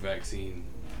COVID vaccine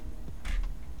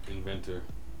inventor,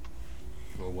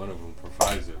 or one of them,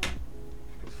 Pfizer,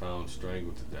 was found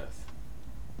strangled to death.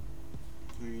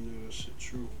 How you know that shit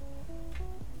true?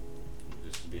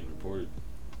 This is being reported.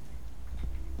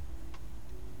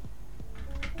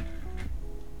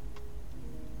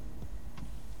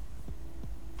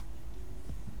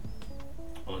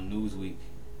 On Newsweek.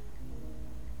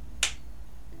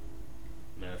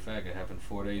 Matter of fact, it happened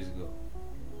 4 days ago.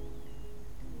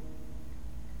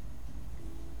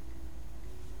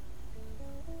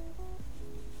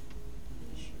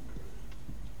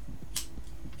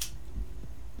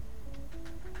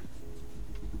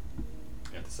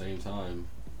 At the same time,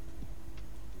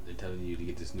 they're telling you to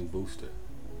get this new booster.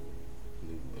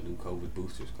 A new COVID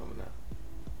booster's coming out.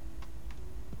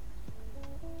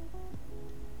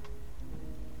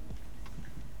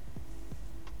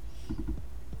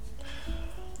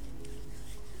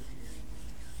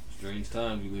 Strange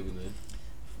times you living in.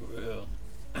 For real.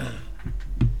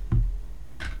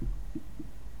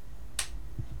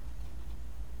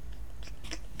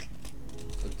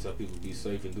 Tell people to be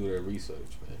safe and do their research,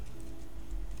 man.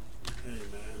 Hey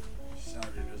man,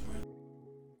 Saturday just went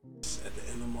at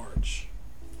the end of March.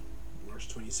 March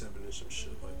 27 and some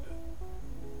shit like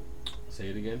that. Say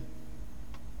it again.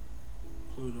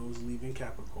 Pluto's leaving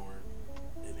Capricorn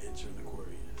and entering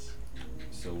Aquarius.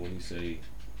 So when you say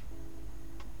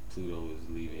Pluto is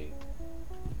leaving,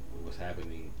 what's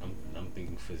happening? I'm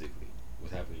thinking physically.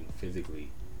 What's happening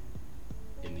physically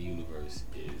in the universe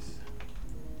is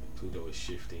Pluto is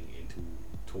shifting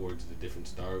towards the different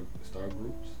star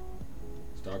groups,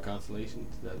 star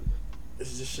constellations.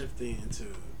 It's just shifting into,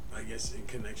 I guess, in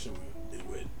connection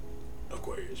with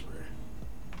Aquarius, bro.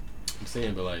 I'm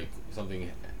saying, but like something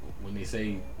when they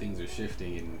say things are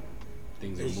shifting and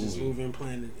things are It's moving. just moving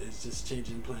planet. It's just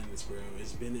changing planets, bro.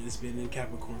 It's been in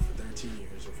Capricorn for 13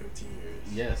 years or 15 years.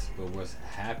 Yes, but what's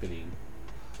happening?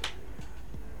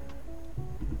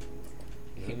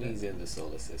 He means in the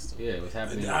solar system. Yeah, what's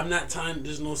happening? I'm not tying.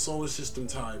 There's no solar system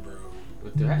tie, bro.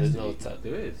 But there has There's to no be.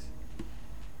 There is.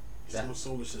 There's no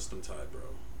solar system tie, bro.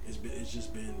 It's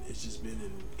just been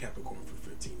in Capricorn for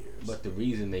 15 years. But the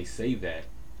reason they say that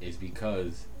is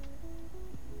because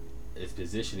it's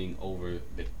positioning over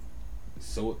the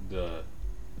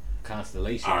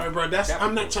constellation. All right, bro.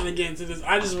 I'm not trying to get into this.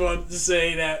 I just wanted to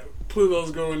say that Pluto's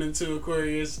going into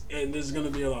Aquarius, and there's gonna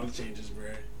be a lot of changes,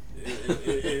 bro.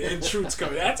 And truth's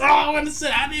coming. That's all I want to say.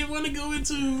 I didn't want to go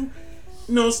into,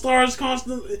 stars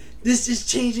constant. This is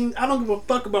changing. I don't give a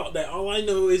fuck about that. All I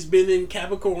know is been in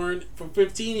Capricorn for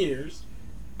 15 years.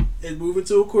 It's moving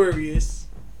to Aquarius.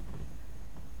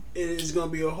 It's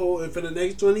gonna be a whole. And for the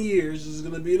next 20 years, it's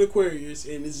gonna be in Aquarius,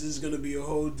 and this is gonna be a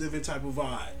whole different type of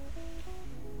vibe.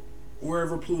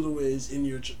 Wherever Pluto is in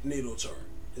your natal chart,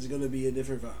 it's gonna be a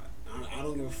different vibe. I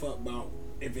don't give a fuck about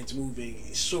if it's moving.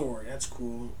 Sure, that's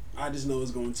cool. I just know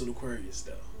it's going to the Aquarius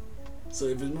though. So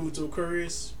if it's moving to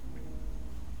Aquarius,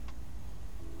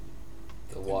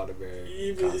 The Waterbury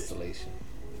Even- constellation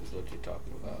is what you're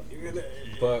talking about. you're gonna.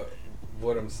 But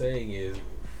what I'm saying is,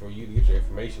 for you to get your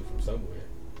information from somewhere,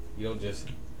 you don't just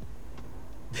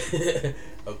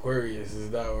Aquarius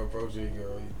is now approaching,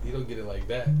 or you don't get it like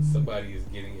that. Somebody is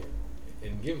getting it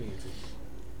and giving it to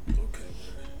you, Okay,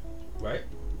 right?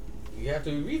 You have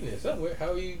to be reading it somewhere.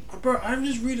 How are you? bro. I'm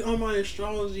just reading on my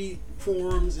astrology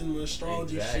forums and my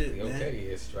astrology shit, man.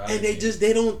 Okay, astrology. And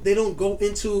they don't go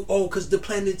into because the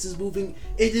planets is moving.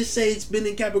 It just say it's been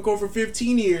in Capricorn for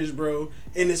 15 years, bro,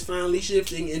 and it's finally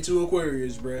shifting into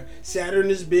Aquarius, bro. Saturn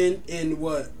has been in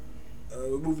what?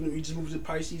 We just moved to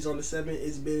Pisces on the 7th.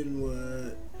 It's been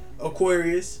what?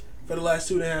 Aquarius for the last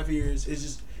 2.5 years. It's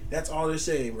just that's all they're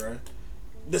saying, bro.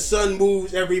 The sun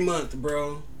moves every month,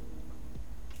 bro.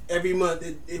 Every month,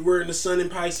 we're in the sun in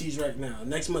Pisces right now.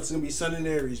 Next month's gonna be sun in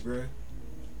Aries, bro.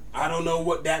 I don't know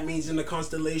what that means in the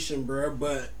constellation, bro,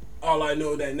 but all I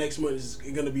know that next month is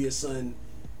gonna be a sun.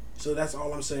 So that's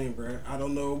all I'm saying, bro. I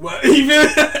don't know what even.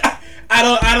 I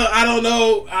don't know. I don't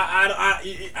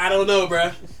know,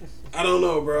 bro. I don't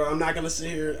know, bro. I'm not gonna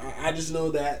sit here. I just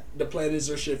know that the planets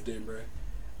are shifting, bro.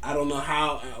 I don't know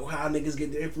how niggas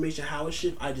get the information how it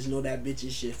shifts. I just know that bitch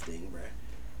is shifting, bro.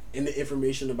 And the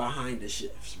information behind the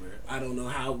shifts, bro. I don't know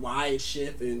why it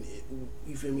shift you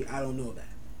feel me? I don't know that.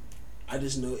 I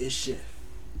just know it shift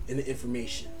in the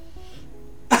information.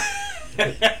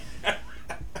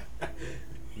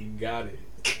 You got it.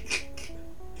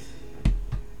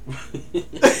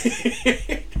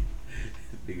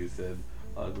 Nigga said,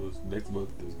 next month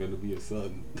there's gonna be a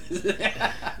sun.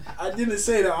 I didn't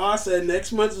say that. I said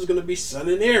next month is gonna be sun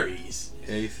in Aries.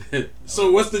 He said,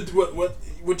 So what's the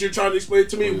what you're trying to explain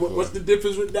to me? What's the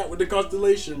difference with that with the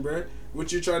constellation, bro?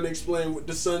 What you're trying to explain with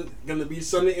the sun gonna be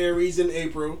Sun in Aries in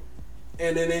April,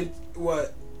 and then in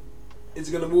what? It's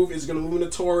gonna move into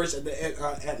Taurus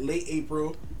at late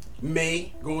April,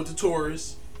 May going to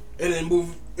Taurus, and then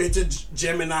move into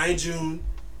Gemini in June,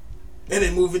 and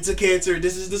then move into Cancer.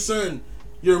 This is the sun.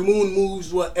 Your moon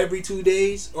moves every 2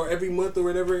 days or every month or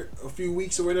whatever, a few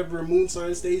weeks or whatever a moon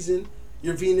sign stays in.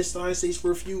 Your Venus sign stays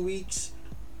for a few weeks.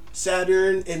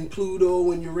 Saturn and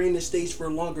Pluto and Uranus stays for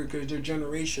longer because they're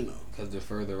generational. because they're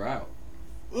further out.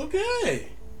 Okay.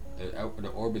 The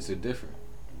orbits are different.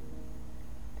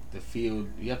 The field,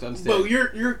 you have to understand. But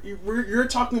you're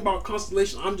talking about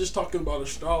constellation. I'm just talking about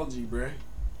astrology, bruh.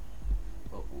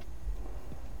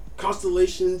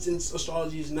 Constellations and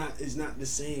astrology is not the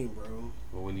same, bro.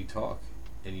 But when you talk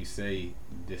and you say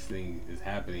this thing is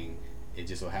happening, it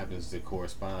just so happens to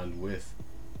correspond with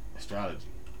astrology.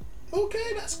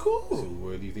 Okay, that's cool. So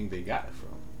where do you think they got it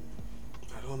from?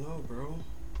 I don't know, bro.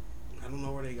 I don't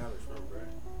know where they got it from, bro.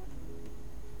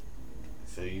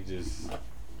 So you just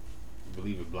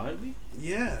believe it blindly?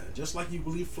 Yeah, just like you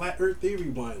believe flat Earth theory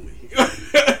blindly.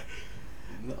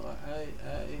 No,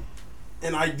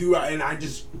 I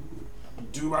just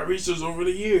do my research over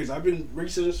the years. I've been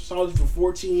researching astrology for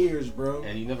 14 years, bro.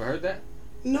 And you never heard that?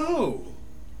 No.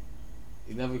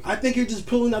 You never. I think you're just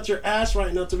pulling out your ass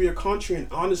right now to be a contrarian,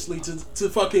 honestly, to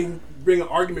fucking bring an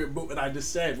argument about what I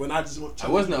just said. When I just want. I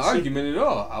wasn't an argument at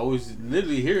all. I was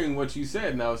literally hearing what you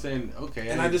said, and I was saying, okay.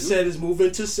 And I just said it's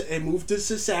moved to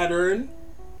Saturn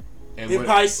in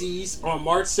Pisces on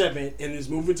March 7th, and it's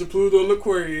moving to Pluto in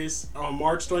Aquarius on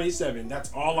March 27th.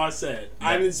 That's all I said. Yeah.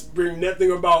 I didn't bring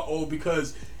nothing about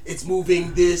because it's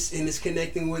moving this and it's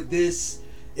connecting with this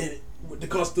and with the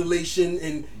constellation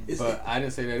and. But I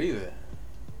didn't say that either.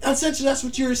 Essentially, that's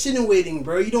what you're insinuating,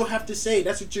 bro. You don't have to say it.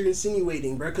 That's what you're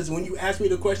insinuating, bro. Because when you ask me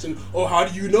the question, how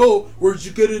do you know? Where'd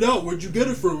you get it out? Where'd you get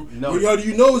it from? No. How do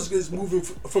you know it's moving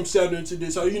from Saturn to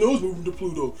this? How do you know it's moving to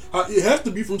Pluto? It has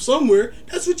to be from somewhere.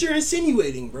 That's what you're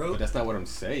insinuating, bro. But that's not what I'm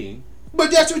saying.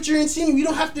 But that's what you're insinuating. You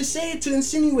don't have to say it to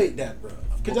insinuate that, bro.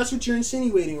 Because that's what you're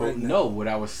insinuating right now. No, what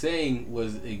I was saying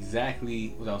was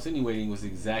exactly what I was insinuating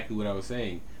what I was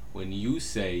saying. When you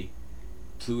say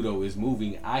Pluto is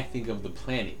moving, I think of the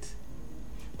planet.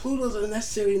 Pluto's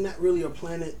necessarily not really a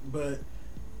planet, but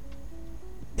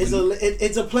it's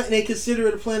a planet. They consider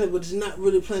it a planet, but it's not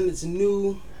really a planet. It's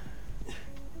new.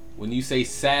 When you say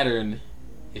Saturn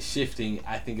is shifting,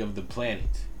 I think of the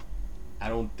planet. I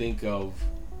don't think of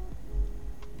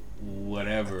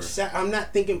whatever. I'm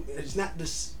not thinking. It's not the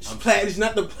planet. It's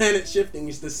not the planet shifting.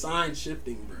 It's the sign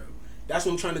shifting, bro. That's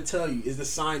what I'm trying to tell you. Is the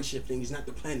sign shifting? It's not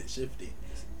the planet shifting.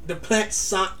 The planet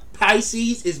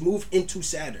Pisces is moved into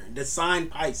Saturn. The sign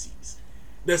Pisces.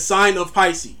 The sign of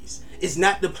Pisces. It's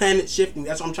not the planet shifting.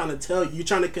 That's what I'm trying to tell you. You're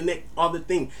trying to connect all the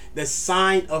things. The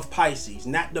sign of Pisces,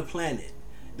 not the planet.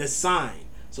 The sign.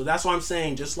 So that's why I'm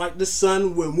saying, just like the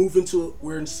sun,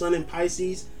 we're in sun in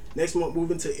Pisces. Next month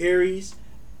moving to Aries.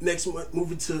 Next month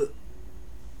moving to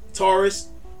Taurus.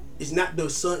 It's not the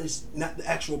sun. It's not the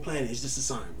actual planet. It's just a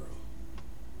sign, bro.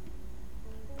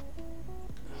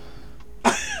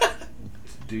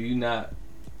 Do you not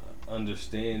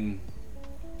understand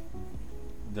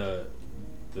the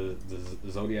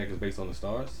zodiac is based on the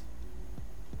stars?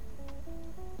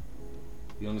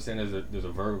 You understand there's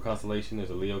a Virgo constellation,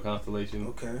 there's a Leo constellation.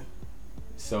 Okay.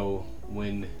 So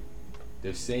when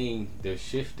they're saying they're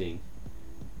shifting,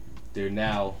 they're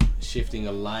now shifting,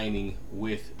 aligning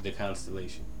with the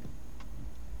constellation.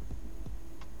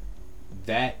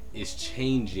 That is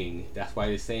changing. That's why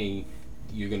they're saying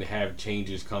you're going to have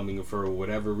changes coming for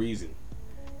whatever reason.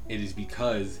 It is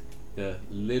because the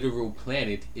literal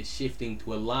planet is shifting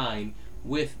to align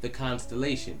with the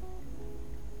constellation.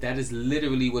 That is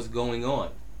literally what's going on.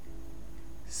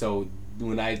 So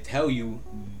when I tell you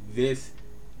this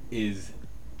is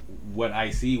what I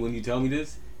see when you tell me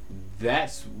this,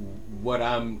 that's what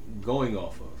I'm going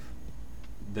off of.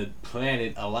 The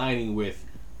planet aligning with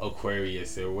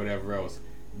Aquarius or whatever else.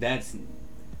 That's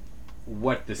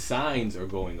what the signs are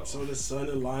going on. So the sun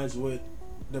aligns with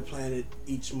the planet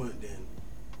each month then.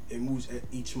 It moves at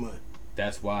each month.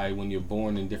 That's why when you're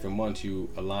born in different months, you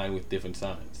align with different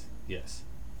signs. Yes.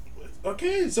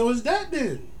 Okay, so it's that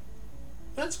then.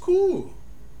 That's cool.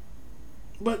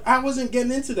 But I wasn't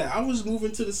getting into that. I was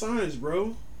moving to the signs,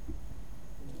 bro.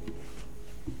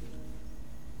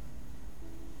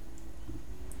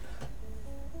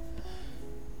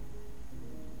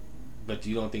 But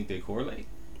you don't think they correlate?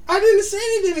 I didn't say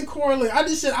they didn't correlate. I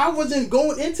just said I wasn't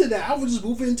going into that. I was just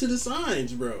moving into the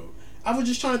signs, bro. I was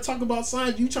just trying to talk about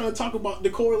signs. You trying to talk about the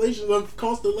correlations of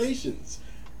constellations.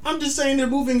 I'm just saying they're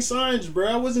moving signs, bro.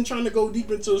 I wasn't trying to go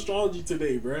deep into astrology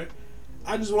today, bro.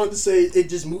 I just wanted to say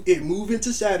it moved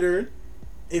into Saturn.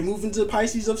 It moved into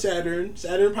Pisces of Saturn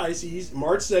Pisces,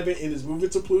 March 7th, and it's moving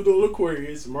to Pluto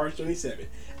Aquarius, March 27th.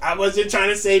 I wasn't trying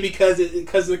to say because of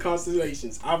the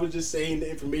constellations. I was just saying the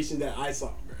information that I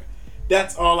saw, bro.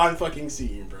 That's all I'm fucking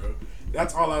seeing, bro.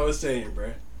 That's all I was saying,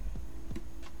 bro.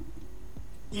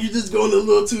 You're just going a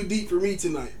little too deep for me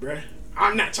tonight, bro.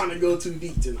 I'm not trying to go too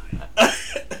deep tonight.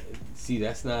 See,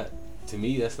 that's not, to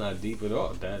me, that's not deep at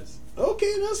all. That's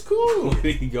okay, that's cool.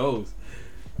 where he goes.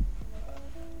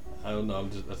 I don't know.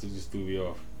 That's what just threw me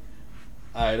off.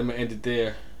 All right, I'm gonna end it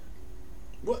there.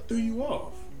 What threw you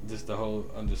off? Just the whole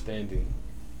understanding,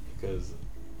 because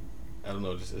I don't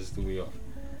know. It just threw me off.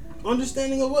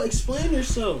 Understanding of what? Explain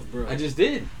yourself, bro. I just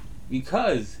did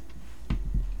because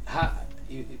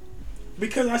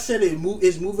because I said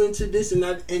it's moving to this,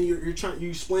 and you're trying, you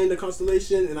explain the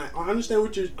constellation, and I understand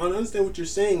what you're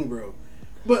saying, bro.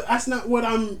 But that's not what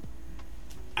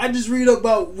I just read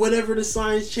about whatever the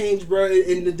signs change, bro,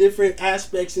 and the different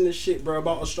aspects in the shit, bro,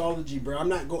 about astrology, bro.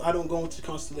 I don't go into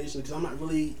constellation because I'm not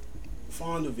really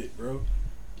fond of it, bro.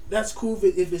 That's cool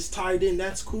if it's tied in.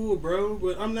 That's cool, bro.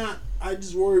 But I'm not. I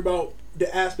just worry about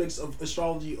the aspects of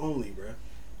astrology only, bro.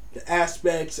 The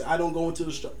aspects. I don't go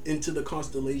into the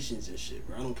constellations and shit,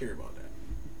 bro. I don't care about that.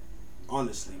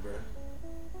 Honestly, bro.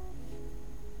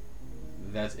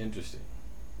 That's interesting.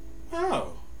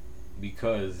 How?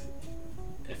 Because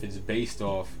if it's based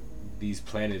off these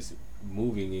planets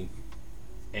moving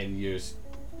and you're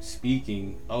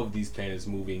speaking of these planets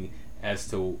moving as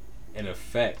to an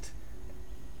effect,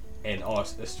 and all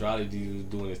astrology is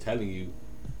doing is telling you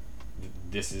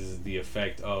this is the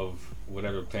effect of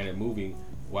whatever planet moving,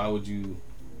 why would you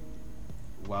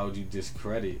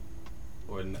discredit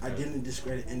I didn't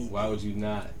discredit anything. Why would you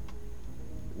not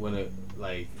want to,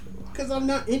 like... Because I'm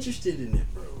not interested in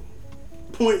it, bro.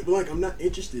 Point blank, I'm not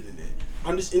interested in it.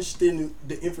 I'm just interested in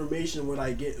the information what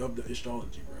I get of the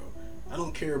astrology, bro. I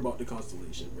don't care about the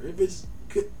constellation, bro. If it's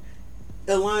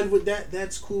aligned with that,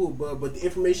 that's cool, bro. But the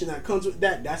information that comes with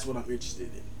that, that's what I'm interested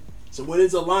in. So when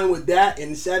it's aligned with that,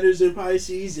 and Saturn's in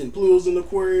Pisces, and Pluto's in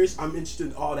Aquarius, I'm interested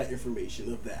in all that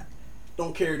information of that.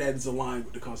 Don't care that it's aligned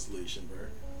with the constellation, bro.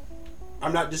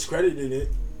 I'm not discrediting it.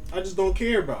 I just don't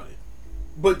care about it.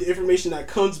 But the information that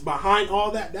comes behind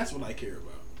all that, that's what I care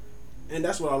about. And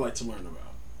that's what I like to learn about.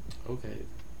 Okay,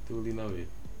 duly noted.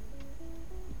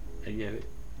 I get it.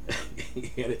 I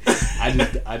get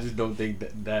it. I just don't think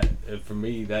that for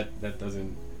me that just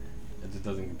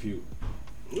doesn't compute.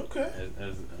 Okay.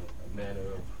 As a matter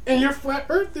of. And your flat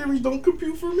Earth theories don't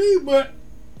compute for me, but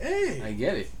hey. I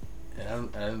get it,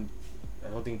 and I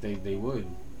don't think they would.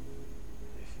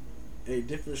 Hey,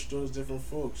 different strokes, different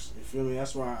folks. You feel me?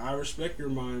 That's why I respect your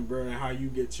mind, bro, and how you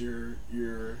get your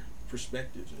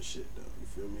perspectives and shit, though. You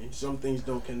feel me? Some things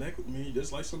don't connect with me,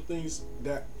 just like some things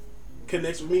that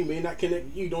connects with me may not connect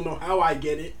with you. You don't know how I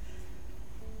get it.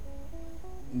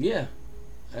 Yeah,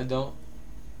 I don't,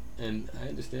 and I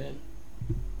understand.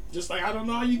 Just like I don't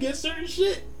know how you get certain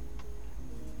shit.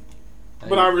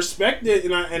 But I respect it,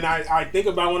 and I think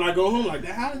about when I go home, like,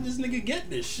 how did this nigga get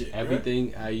this shit?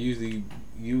 Everything I usually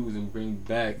use and bring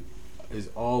back is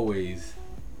always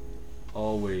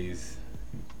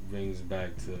brings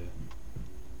back to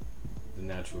the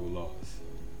natural laws.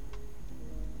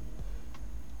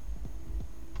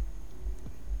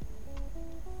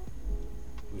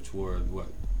 Which were what?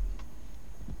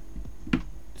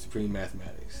 Supreme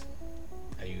mathematics.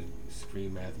 I use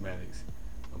supreme mathematics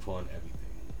upon everything.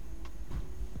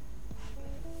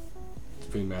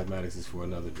 Supreme mathematics is for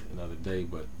another day,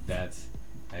 but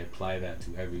I apply that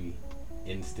to every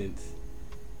instance,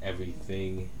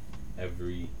 everything,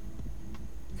 every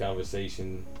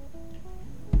conversation,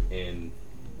 and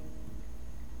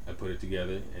I put it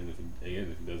together. And if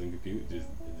it doesn't compute, just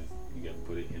you got to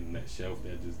put it in that shelf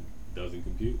that just doesn't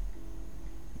compute.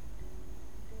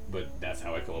 But that's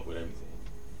how I come up with everything.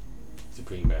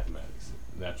 Supreme mathematics,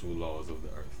 natural laws of the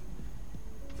earth.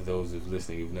 For those of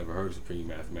listening who've never heard of supreme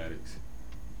mathematics,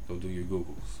 go do your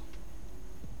Googles,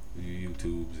 do your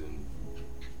YouTubes, and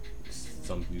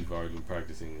something you've already been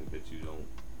practicing that you don't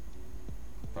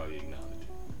probably acknowledge.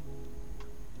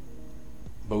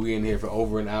 But we in here for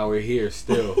over an hour here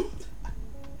still.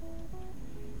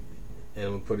 And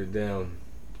I'm gonna put it down.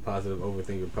 Positive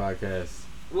Overthinker Podcast.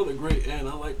 What a great end.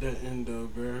 I like that end though,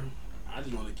 bro. I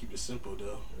just want to keep it simple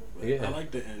though. But yeah. I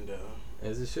like the end though.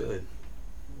 As it should.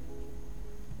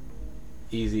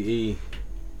 Easy E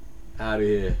out of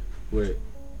here with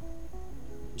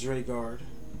Dre Guard.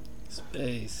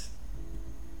 Space.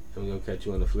 And we're gonna catch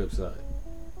you on the flip side.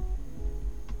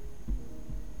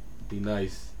 Be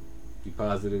nice, be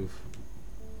positive,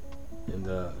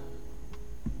 and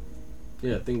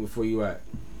yeah, think before you act.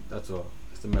 That's all.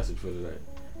 That's the message for today.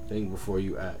 Think before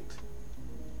you act.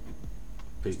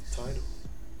 Peace. Title.